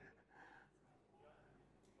 Right?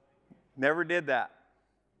 Never did that.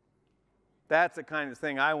 That's the kind of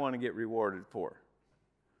thing I want to get rewarded for.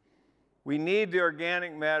 We need the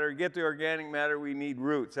organic matter. To get the organic matter, we need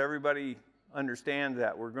roots. Everybody understands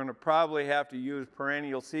that. We're going to probably have to use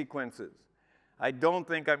perennial sequences. I don't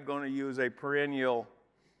think I'm going to use a perennial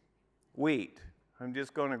wheat. I'm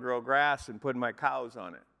just going to grow grass and put my cows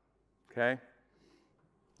on it. Okay?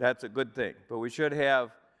 That's a good thing. But we should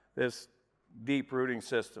have this deep rooting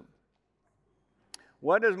system.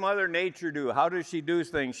 What does Mother Nature do? How does she do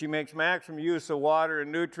things? She makes maximum use of water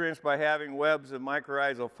and nutrients by having webs of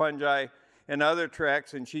mycorrhizal fungi and other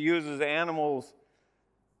tricks, and she uses animals,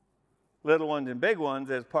 little ones and big ones,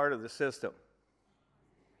 as part of the system.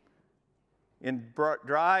 In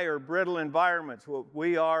dry or brittle environments, what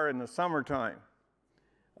we are in the summertime,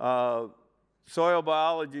 soil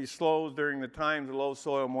biology slows during the times of low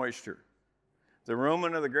soil moisture. The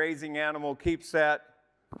rumen of the grazing animal keeps that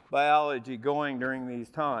biology going during these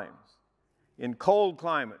times. In cold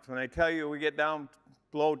climates, when I tell you we get down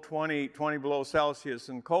below 20 below Celsius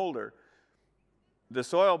and colder, the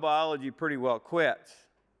soil biology pretty well quits.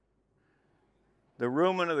 The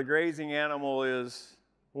rumen of the grazing animal is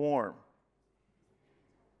warm.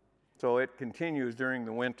 So it continues during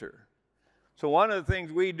the winter. So one of the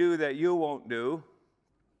things we do that you won't do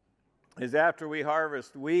is after we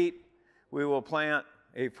harvest wheat, we will plant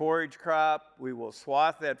a forage crop, we will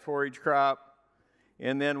swath that forage crop,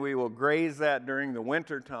 and then we will graze that during the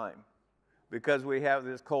winter time because we have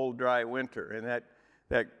this cold, dry winter. And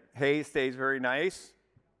that hay stays very nice.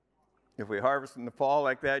 If we harvest in the fall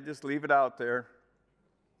like that, just leave it out there.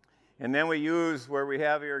 And then we use, where we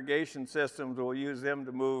have irrigation systems, we'll use them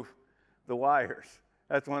to move the wires.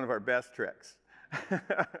 That's one of our best tricks.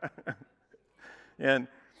 And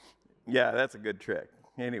yeah, that's a good trick.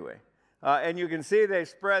 Anyway. And you can see they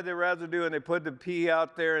spread the residue and they put the pee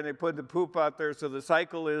out there and they put the poop out there, so the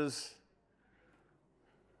cycle is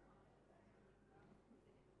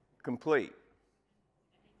complete.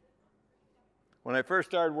 When I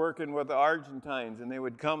first started working with the Argentines and they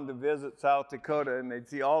would come to visit South Dakota and they'd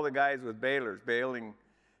see all the guys with balers baling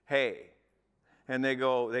hay. And they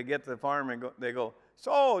get to the farm and they go,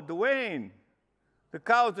 so Dwayne, the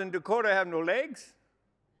cows in Dakota have no legs?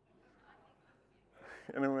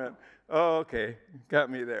 And I went, oh, okay, got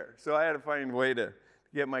me there. So I had to find a way to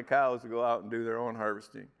get my cows to go out and do their own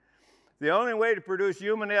harvesting. The only way to produce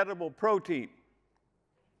human edible protein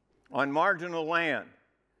on marginal land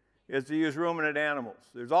is to use ruminant animals.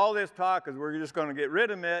 There's all this talk is we're just going to get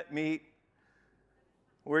rid of meat.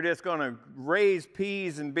 We're just going to raise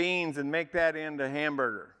peas and beans and make that into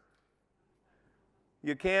hamburger.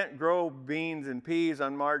 You can't grow beans and peas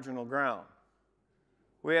on marginal ground.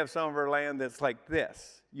 We have some of our land that's like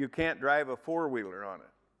this. You can't drive a four-wheeler on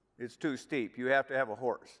it. It's too steep. You have to have a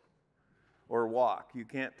horse or walk. You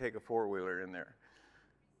can't take a four-wheeler in there.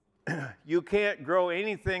 You can't grow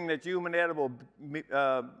anything that's human edible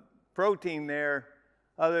protein there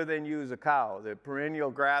other than use a cow. The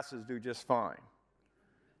perennial grasses do just fine.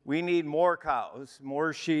 We need more cows,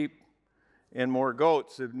 more sheep, and more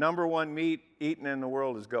goats. The number one meat eaten in the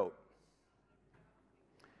world is goat.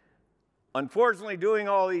 Unfortunately, doing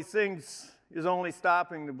all these things is only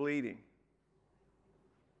stopping the bleeding.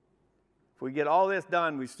 If we get all this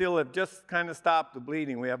done, we still have just kind of stopped the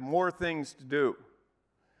bleeding. We have more things to do.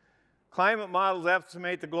 Climate models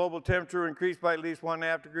estimate the global temperature will increase by at least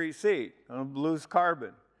 1.5 degrees C. We'll lose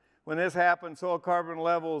carbon. When this happens, soil carbon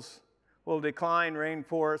levels will decline,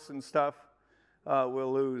 rainforests and stuff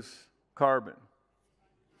will lose carbon.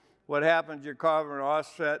 What happens to your carbon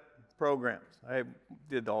offset programs? I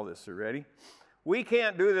did all this already. We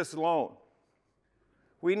can't do this alone.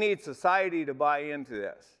 We need society to buy into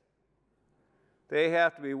this. They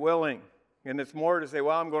have to be willing. And it's more to say,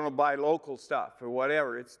 well, I'm going to buy local stuff or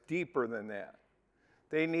whatever. It's deeper than that.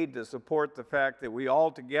 They need to support the fact that we all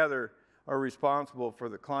together are responsible for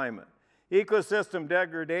the climate. Ecosystem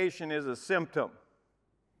degradation is a symptom.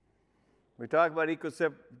 We talk about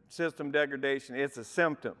ecosystem degradation. It's a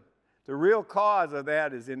symptom. The real cause of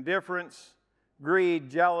that is indifference, greed,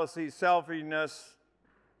 jealousy, selfishness,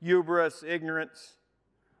 hubris, ignorance.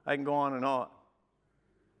 I can go on and on.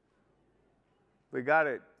 We got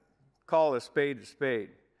to call a spade a spade.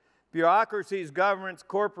 Bureaucracies, governments,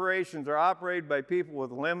 corporations are operated by people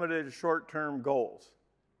with limited short-term goals.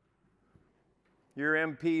 Your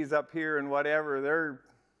MPs up here and whatever,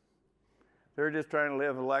 they're just trying to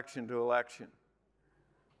live election to election.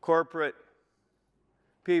 Corporate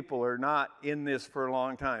people are not in this for a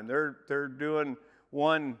long time. They're doing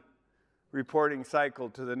one reporting cycle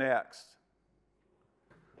to the next.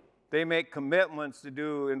 They make commitments to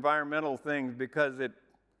do environmental things because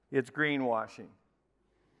it's greenwashing.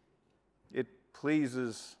 It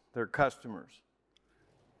pleases their customers,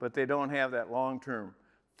 but they don't have that long term.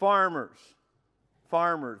 Farmers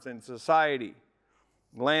and society,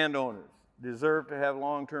 landowners deserve to have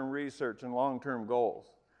long-term research and long-term goals.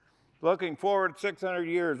 Looking forward 600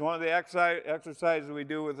 years, one of the exercises we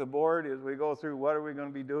do with the board is we go through what are we going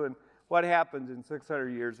to be doing, what happens in 600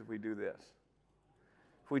 years if we do this.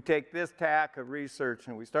 If we take this tack of research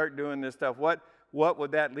and we start doing this stuff, what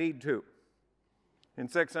would that lead to in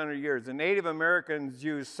 600 years? The Native Americans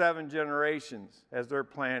used 7 generations as their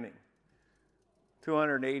planning.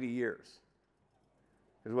 280 years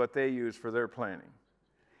is what they use for their planning.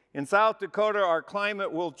 In South Dakota, our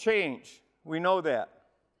climate will change. We know that.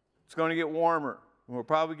 It's going to get warmer, and we'll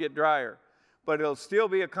probably get drier. But it'll still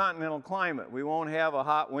be a continental climate. We won't have a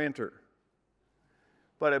hot winter.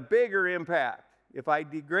 But a bigger impact, if I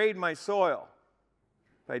degrade my soil,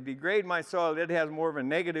 it has more of a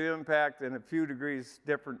negative impact than a few degrees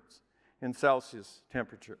difference in Celsius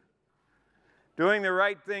temperature. Doing the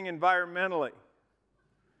right thing environmentally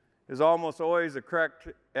is almost always a correct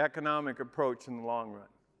economic approach in the long run.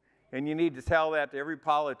 And you need to tell that to every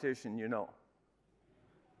politician you know.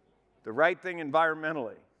 The right thing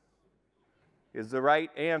environmentally is the right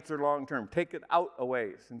answer long term. Take it out a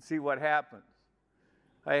ways and see what happens.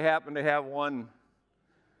 I happen to have one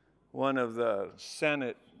of the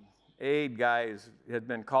Senate aid guys had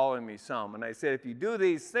been calling me some, and I said, if you do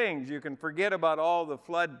these things, you can forget about all the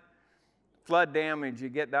flood damage you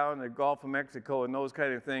get down in the Gulf of Mexico and those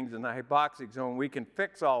kind of things in the hypoxic zone. We can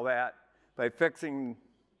fix all that by fixing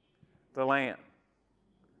the land.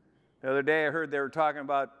 The other day I heard they were talking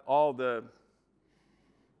about all the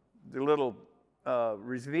little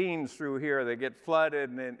ravines through here that get flooded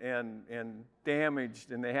and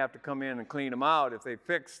damaged, and they have to come in and clean them out. If they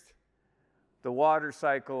fixed the water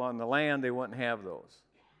cycle on the land, they wouldn't have those.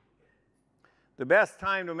 The best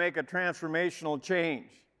time to make a transformational change,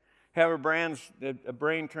 have a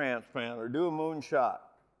brain transplant or do a moonshot.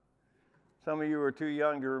 Some of you are too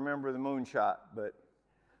young to remember the moonshot, but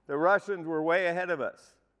the Russians were way ahead of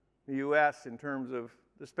us, the U.S., in terms of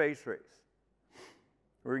the space race.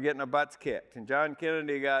 We were getting our butts kicked. And John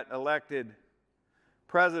Kennedy got elected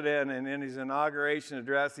president, and in his inauguration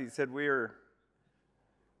address, he said,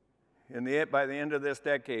 by the end of this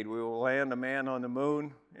decade, we will land a man on the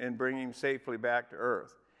moon and bring him safely back to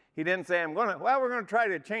Earth. He didn't say, we're going to try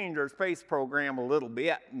to change our space program a little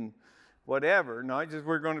bit and whatever. No,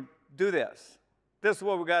 we're going to do this. This is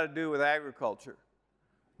what we've got to do with agriculture.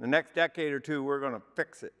 The next decade or two, we're going to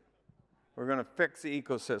fix it. We're going to fix the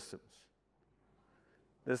ecosystems.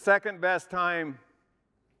 The second best time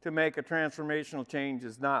to make a transformational change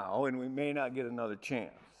is now, and we may not get another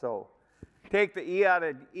chance. So take the E out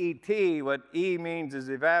of ET. What E means is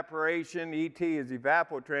evaporation, ET is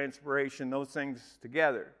evapotranspiration, those things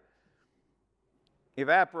together.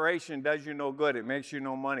 Evaporation does you no good. It makes you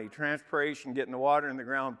no money. Transpiration, getting the water in the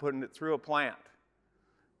ground, putting it through a plant,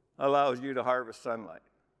 allows you to harvest sunlight.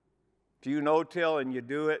 If you no-till and you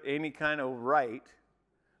do it any kind of right,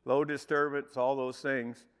 low disturbance, all those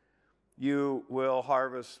things, you will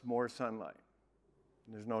harvest more sunlight.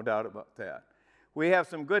 There's no doubt about that. We have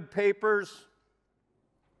some good papers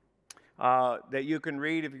that you can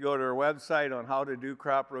read if you go to our website on how to do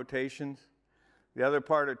crop rotations. The other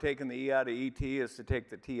part of taking the E out of ET is to take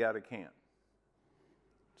the T out of can.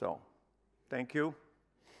 So, thank you.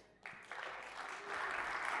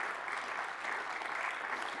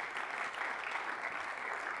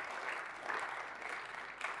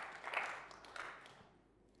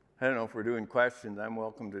 I don't know if we're doing questions. I'm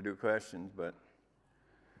welcome to do questions, but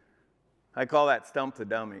I call that stump the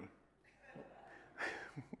dummy.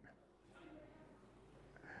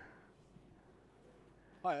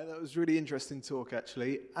 Hi, that was really interesting talk,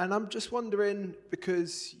 actually. And I'm just wondering,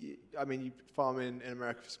 because, you've farming in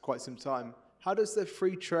America for quite some time, how does the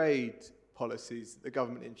free trade policies that the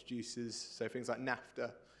government introduces, so things like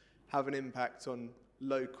NAFTA, have an impact on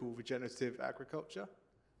local regenerative agriculture?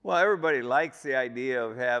 Well, everybody likes the idea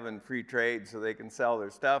of having free trade so they can sell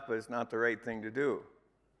their stuff, but it's not the right thing to do.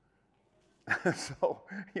 So,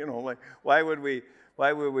 like, why would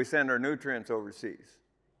we send our nutrients overseas?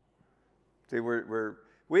 See,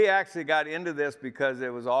 we actually got into this because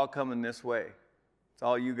it was all coming this way. It's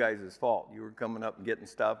all you guys' fault. You were coming up and getting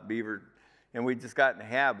stuff, beaver, and we just got in a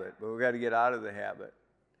habit, but we got to get out of the habit.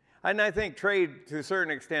 And I think trade, to a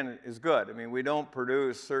certain extent, is good. I mean, we don't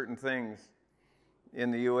produce certain things in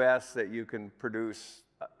the U.S. that you can produce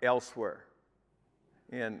elsewhere.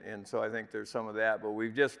 And so I think there's some of that, but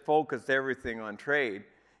we've just focused everything on trade.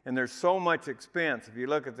 And there's so much expense. If you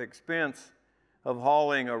look at the expense of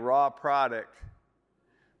hauling a raw product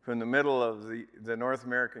from the middle of the North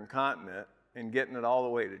American continent and getting it all the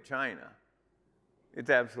way to China, it's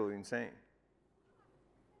absolutely insane.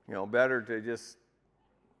 Better to just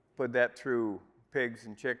put that through pigs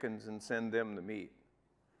and chickens and send them the meat.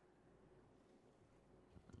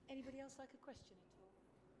 Anybody else like a question at all?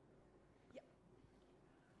 Yeah.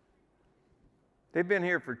 They've been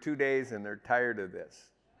here for 2 days and they're tired of this.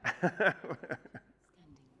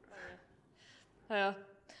 Hiya.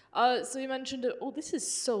 So you mentioned, this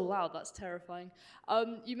is so loud, that's terrifying.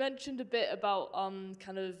 You mentioned a bit about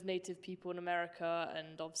kind of native people in America,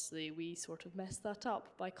 and obviously we sort of messed that up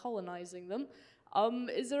by colonizing them.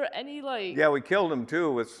 Is there any Yeah, we killed them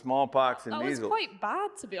too with smallpox and measles. That was quite bad,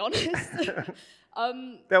 to be honest.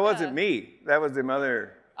 That wasn't me. That was the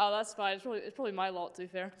mother. Oh, that's fine. It's probably my lot, to be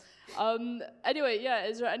fair. Anyway, yeah,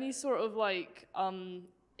 is there any sort of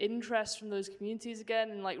interest from those communities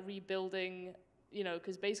again in rebuilding,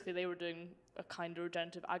 because basically they were doing a kind of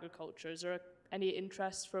regenerative agriculture. Is there any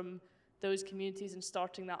interest from those communities in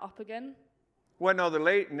starting that up again? Well, no,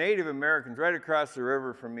 the Native Americans right across the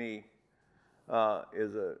river from me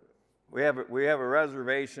we have a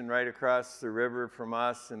reservation right across the river from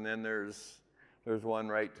us, and then there's one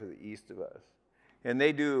right to the east of us. And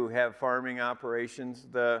they do have farming operations.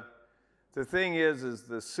 The thing is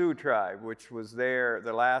the Sioux tribe, which was there,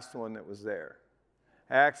 the last one that was there,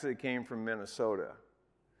 actually came from Minnesota.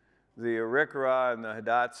 The Arikara and the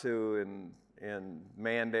Hidatsu and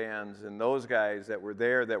Mandans and those guys that were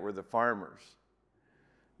there that were the farmers,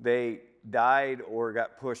 they died or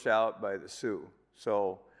got pushed out by the Sioux.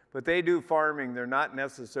 But they do farming. They're not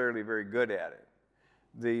necessarily very good at it.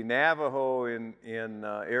 The Navajo in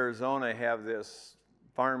Arizona have this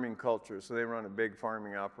farming culture, so they run a big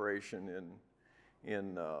farming operation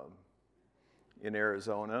in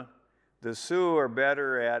Arizona. The Sioux are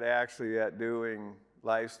better at doing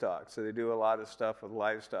livestock, so they do a lot of stuff with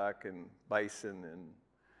livestock and bison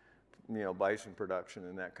and bison production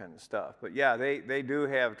and that kind of stuff. But yeah, they do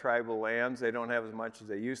have tribal lands. They don't have as much as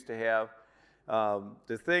they used to have.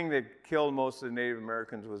 The thing that killed most of the Native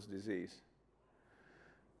Americans was disease.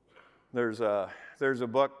 There's a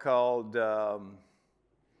book called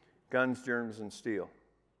Guns, Germs, and Steel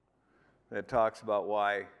that talks about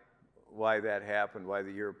why that happened, why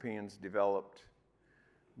the Europeans developed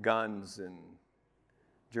guns and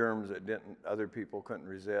germs that other people couldn't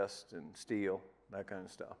resist, and steel, that kind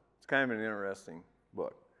of stuff. It's kind of an interesting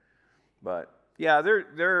book. But yeah,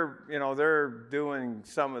 they're doing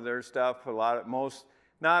some of their stuff.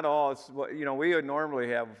 Not all. We would normally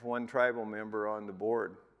have one tribal member on the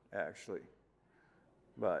board, actually,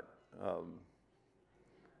 but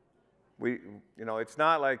you know, it's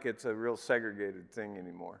not like it's a real segregated thing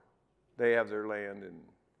anymore. They have their land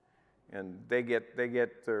and they get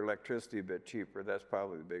their electricity a bit cheaper. That's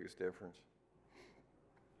probably the biggest difference.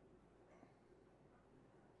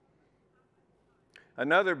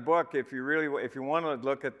 Another book, if you want to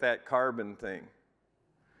look at that carbon thing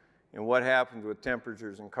and what happens with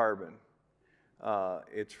temperatures and carbon,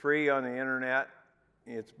 it's free on the internet.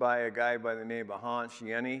 It's by a guy by the name of Hans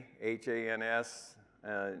Jenny, H-A-N-S,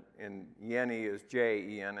 and Jenny is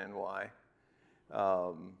J-E-N-N-Y.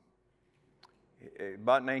 About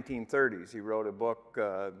 1930s, he wrote a book,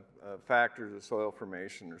 Factors of Soil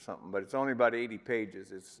Formation or something, but it's only about 80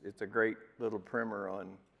 pages. It's a great little primer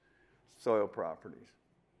on soil properties.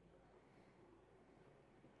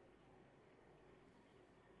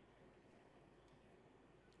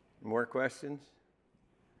 More questions?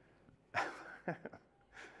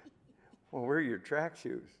 Well, where are your track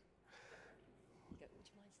shoes?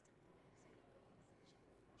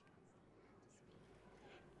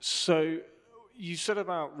 So you said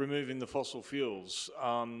about removing the fossil fuels.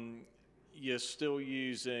 You're still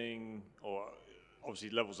using, or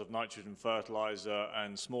obviously levels of nitrogen fertilizer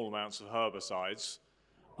and small amounts of herbicides.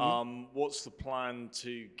 What's the plan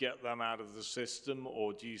to get them out of the system,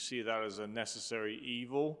 or do you see that as a necessary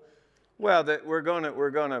evil? Well, we're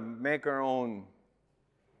gonna make our own.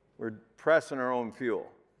 We're pressing our own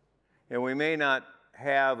fuel, and we may not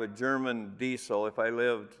have a German diesel. If I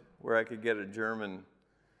lived where I could get a German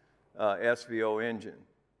SVO engine,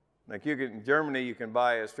 like in Germany, you can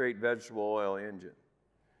buy a straight vegetable oil engine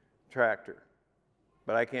tractor,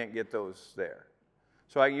 but I can't get those there.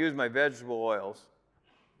 So I can use my vegetable oils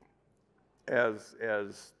as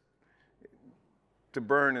to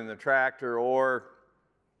burn in the tractor, or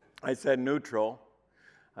I said neutral.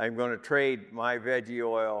 I'm going to trade my veggie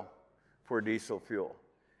oil for diesel fuel,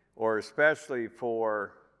 or especially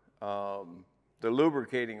for the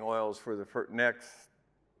lubricating oils for the next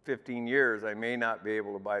 15 years. I may not be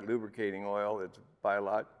able to buy lubricating oil that's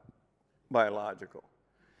biological.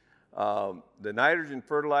 The nitrogen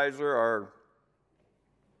fertilizer,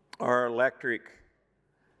 our electric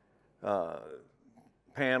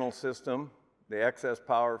panel system, the excess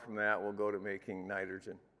power from that will go to making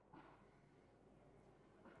nitrogen.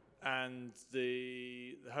 And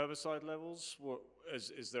the herbicide levels,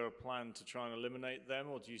 is there a plan to try and eliminate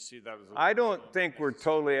them, or do you see that as a... I don't think we're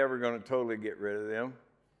ever going to totally get rid of them,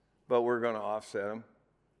 but we're going to offset them.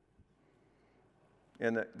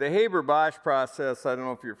 And the Haber-Bosch process, I don't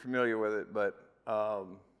know if you're familiar with it, but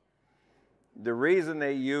the reason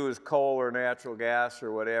they use coal or natural gas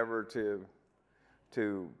or whatever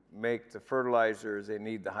to make the fertilizer is they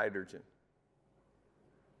need the hydrogen.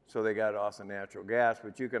 So they got off the natural gas,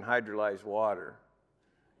 but you can hydrolyze water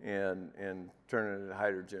and turn it into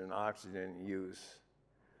hydrogen and oxygen and use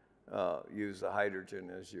the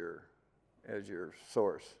hydrogen as your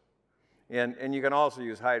source. And you can also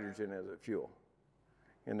use hydrogen as a fuel.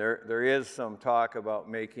 And there is some talk about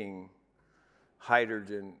making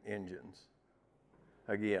hydrogen engines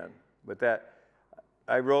again. But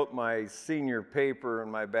I wrote my senior paper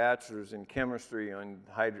in my bachelor's in chemistry on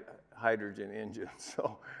hydrogen engines.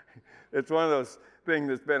 So it's one of those things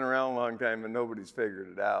that's been around a long time and nobody's figured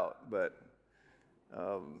it out. But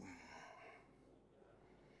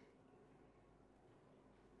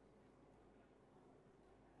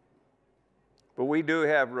we do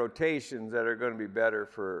have rotations that are going to be better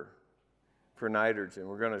for nitrogen.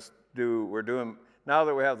 We're doing now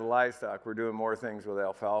that we have the livestock, we're doing more things with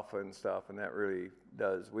alfalfa and stuff, and that really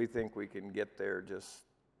does. We think we can get there just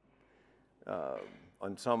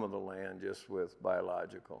on some of the land just with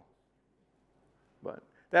biological. But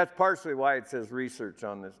that's partially why it says research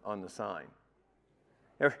on the sign.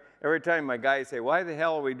 Every time my guys say, "Why the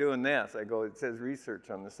hell are we doing this?" I go, "It says research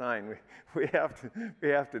on the sign. We have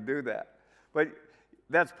to do that." But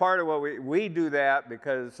that's part of what we do that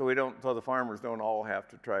so the farmers don't all have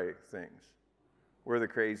to try things. We're the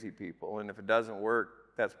crazy people, and if it doesn't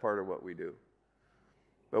work, that's part of what we do.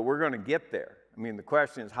 But we're going to get there. I mean, the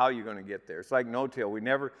question is, how are you going to get there? It's like no-till.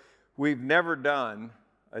 We've never done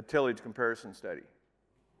a tillage comparison study.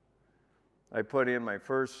 I put in my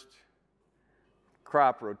first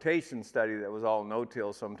crop rotation study that was all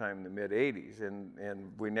no-till sometime in the mid-'80s,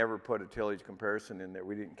 and we never put a tillage comparison in there.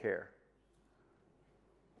 We didn't care.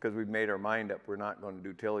 Because we've made our mind up, we're not going to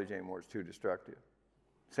do tillage anymore, it's too destructive.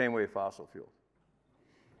 Same way with fossil fuels.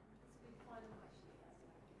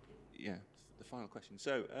 Yeah, the final question.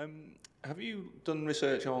 So, have you done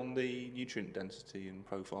research on the nutrient density and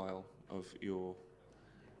profile of your...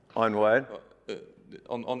 On what?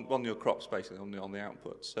 On your crops, basically, on the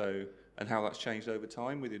output. So, and how that's changed over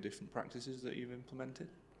time with your different practices that you've implemented?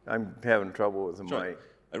 I'm having trouble with the Sorry.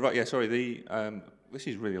 mic. Right, yeah, sorry, this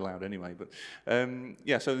is really loud anyway, but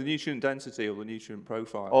yeah, so the nutrient density or the nutrient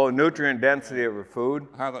profile, Oh, nutrient density of our food?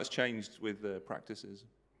 how that's changed with the practices.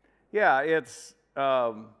 Yeah, it's,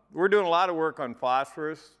 we're doing a lot of work on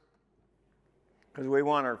phosphorus because we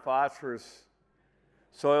want our phosphorus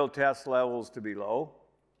soil test levels to be low,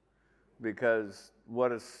 because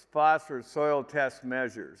what a phosphorus soil test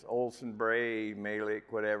measures, Olson, Bray, Malick,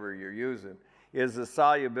 whatever you're using, is the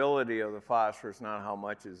solubility of the phosphorus, not how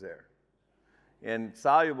much is there. And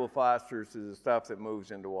soluble phosphorus is the stuff that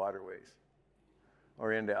moves into waterways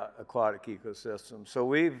or into aquatic ecosystems. So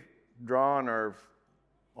we've drawn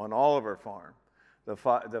on all of our farm,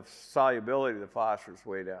 the solubility of the phosphorus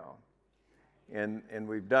way down. And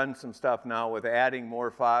we've done some stuff now with adding more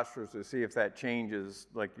phosphorus to see if that changes,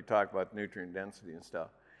 like you talked about nutrient density and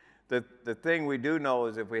stuff. The thing we do know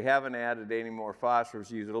is if we haven't added any more phosphorus,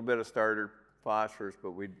 use a little bit of starter phosphorus,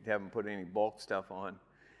 but we haven't put any bulk stuff on,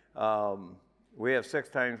 we have 6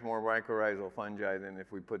 times more mycorrhizal fungi than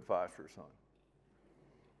if we put phosphorus on.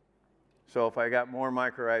 So if I got more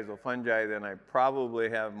mycorrhizal fungi, then I probably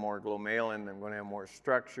have more glomalin, I'm going to have more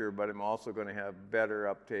structure, but I'm also going to have better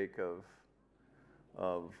uptake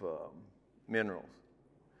of minerals.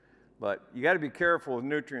 But you got to be careful with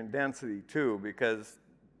nutrient density too, because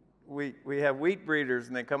we have wheat breeders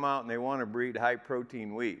and they come out and they want to breed high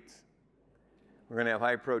protein wheats. We're going to have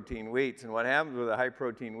high protein wheats, and what happens with the high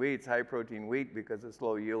protein wheat because it's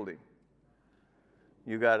low yielding.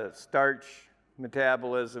 You got a starch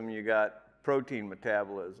metabolism, you got protein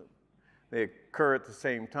metabolism. They occur at the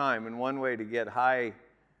same time, and one way to get high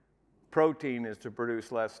protein is to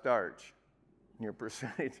produce less starch. Your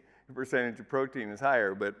percentage of protein is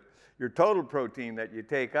higher, but your total protein that you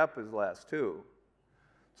take up is less too.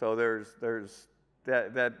 So there's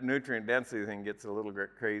that nutrient density thing gets a little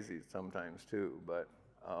crazy sometimes too. But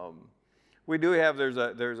we do have, there's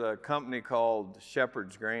a company called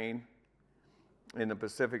Shepherd's Grain in the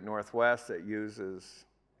Pacific Northwest that uses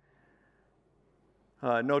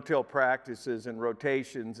no-till practices and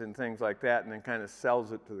rotations and things like that, and then kind of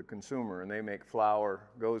sells it to the consumer. And they make flour,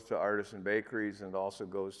 goes to artisan bakeries, and also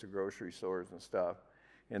goes to grocery stores and stuff.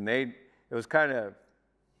 And it was kind of,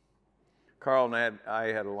 Carl and I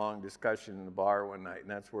had a long discussion in the bar one night, and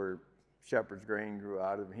that's where Shepherd's Grain grew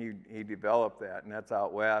out of. He developed that, and that's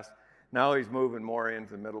out west. Now he's moving more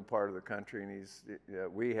into the middle part of the country, and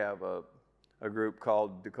we have a group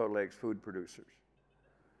called Dakota Lakes Food Producers.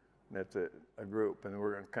 That's a group, and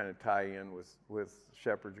we're going to kind of tie in with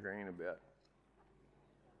Shepherd's Grain a bit.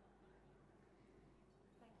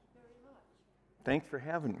 Thank you very much. Thanks for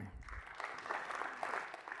having me.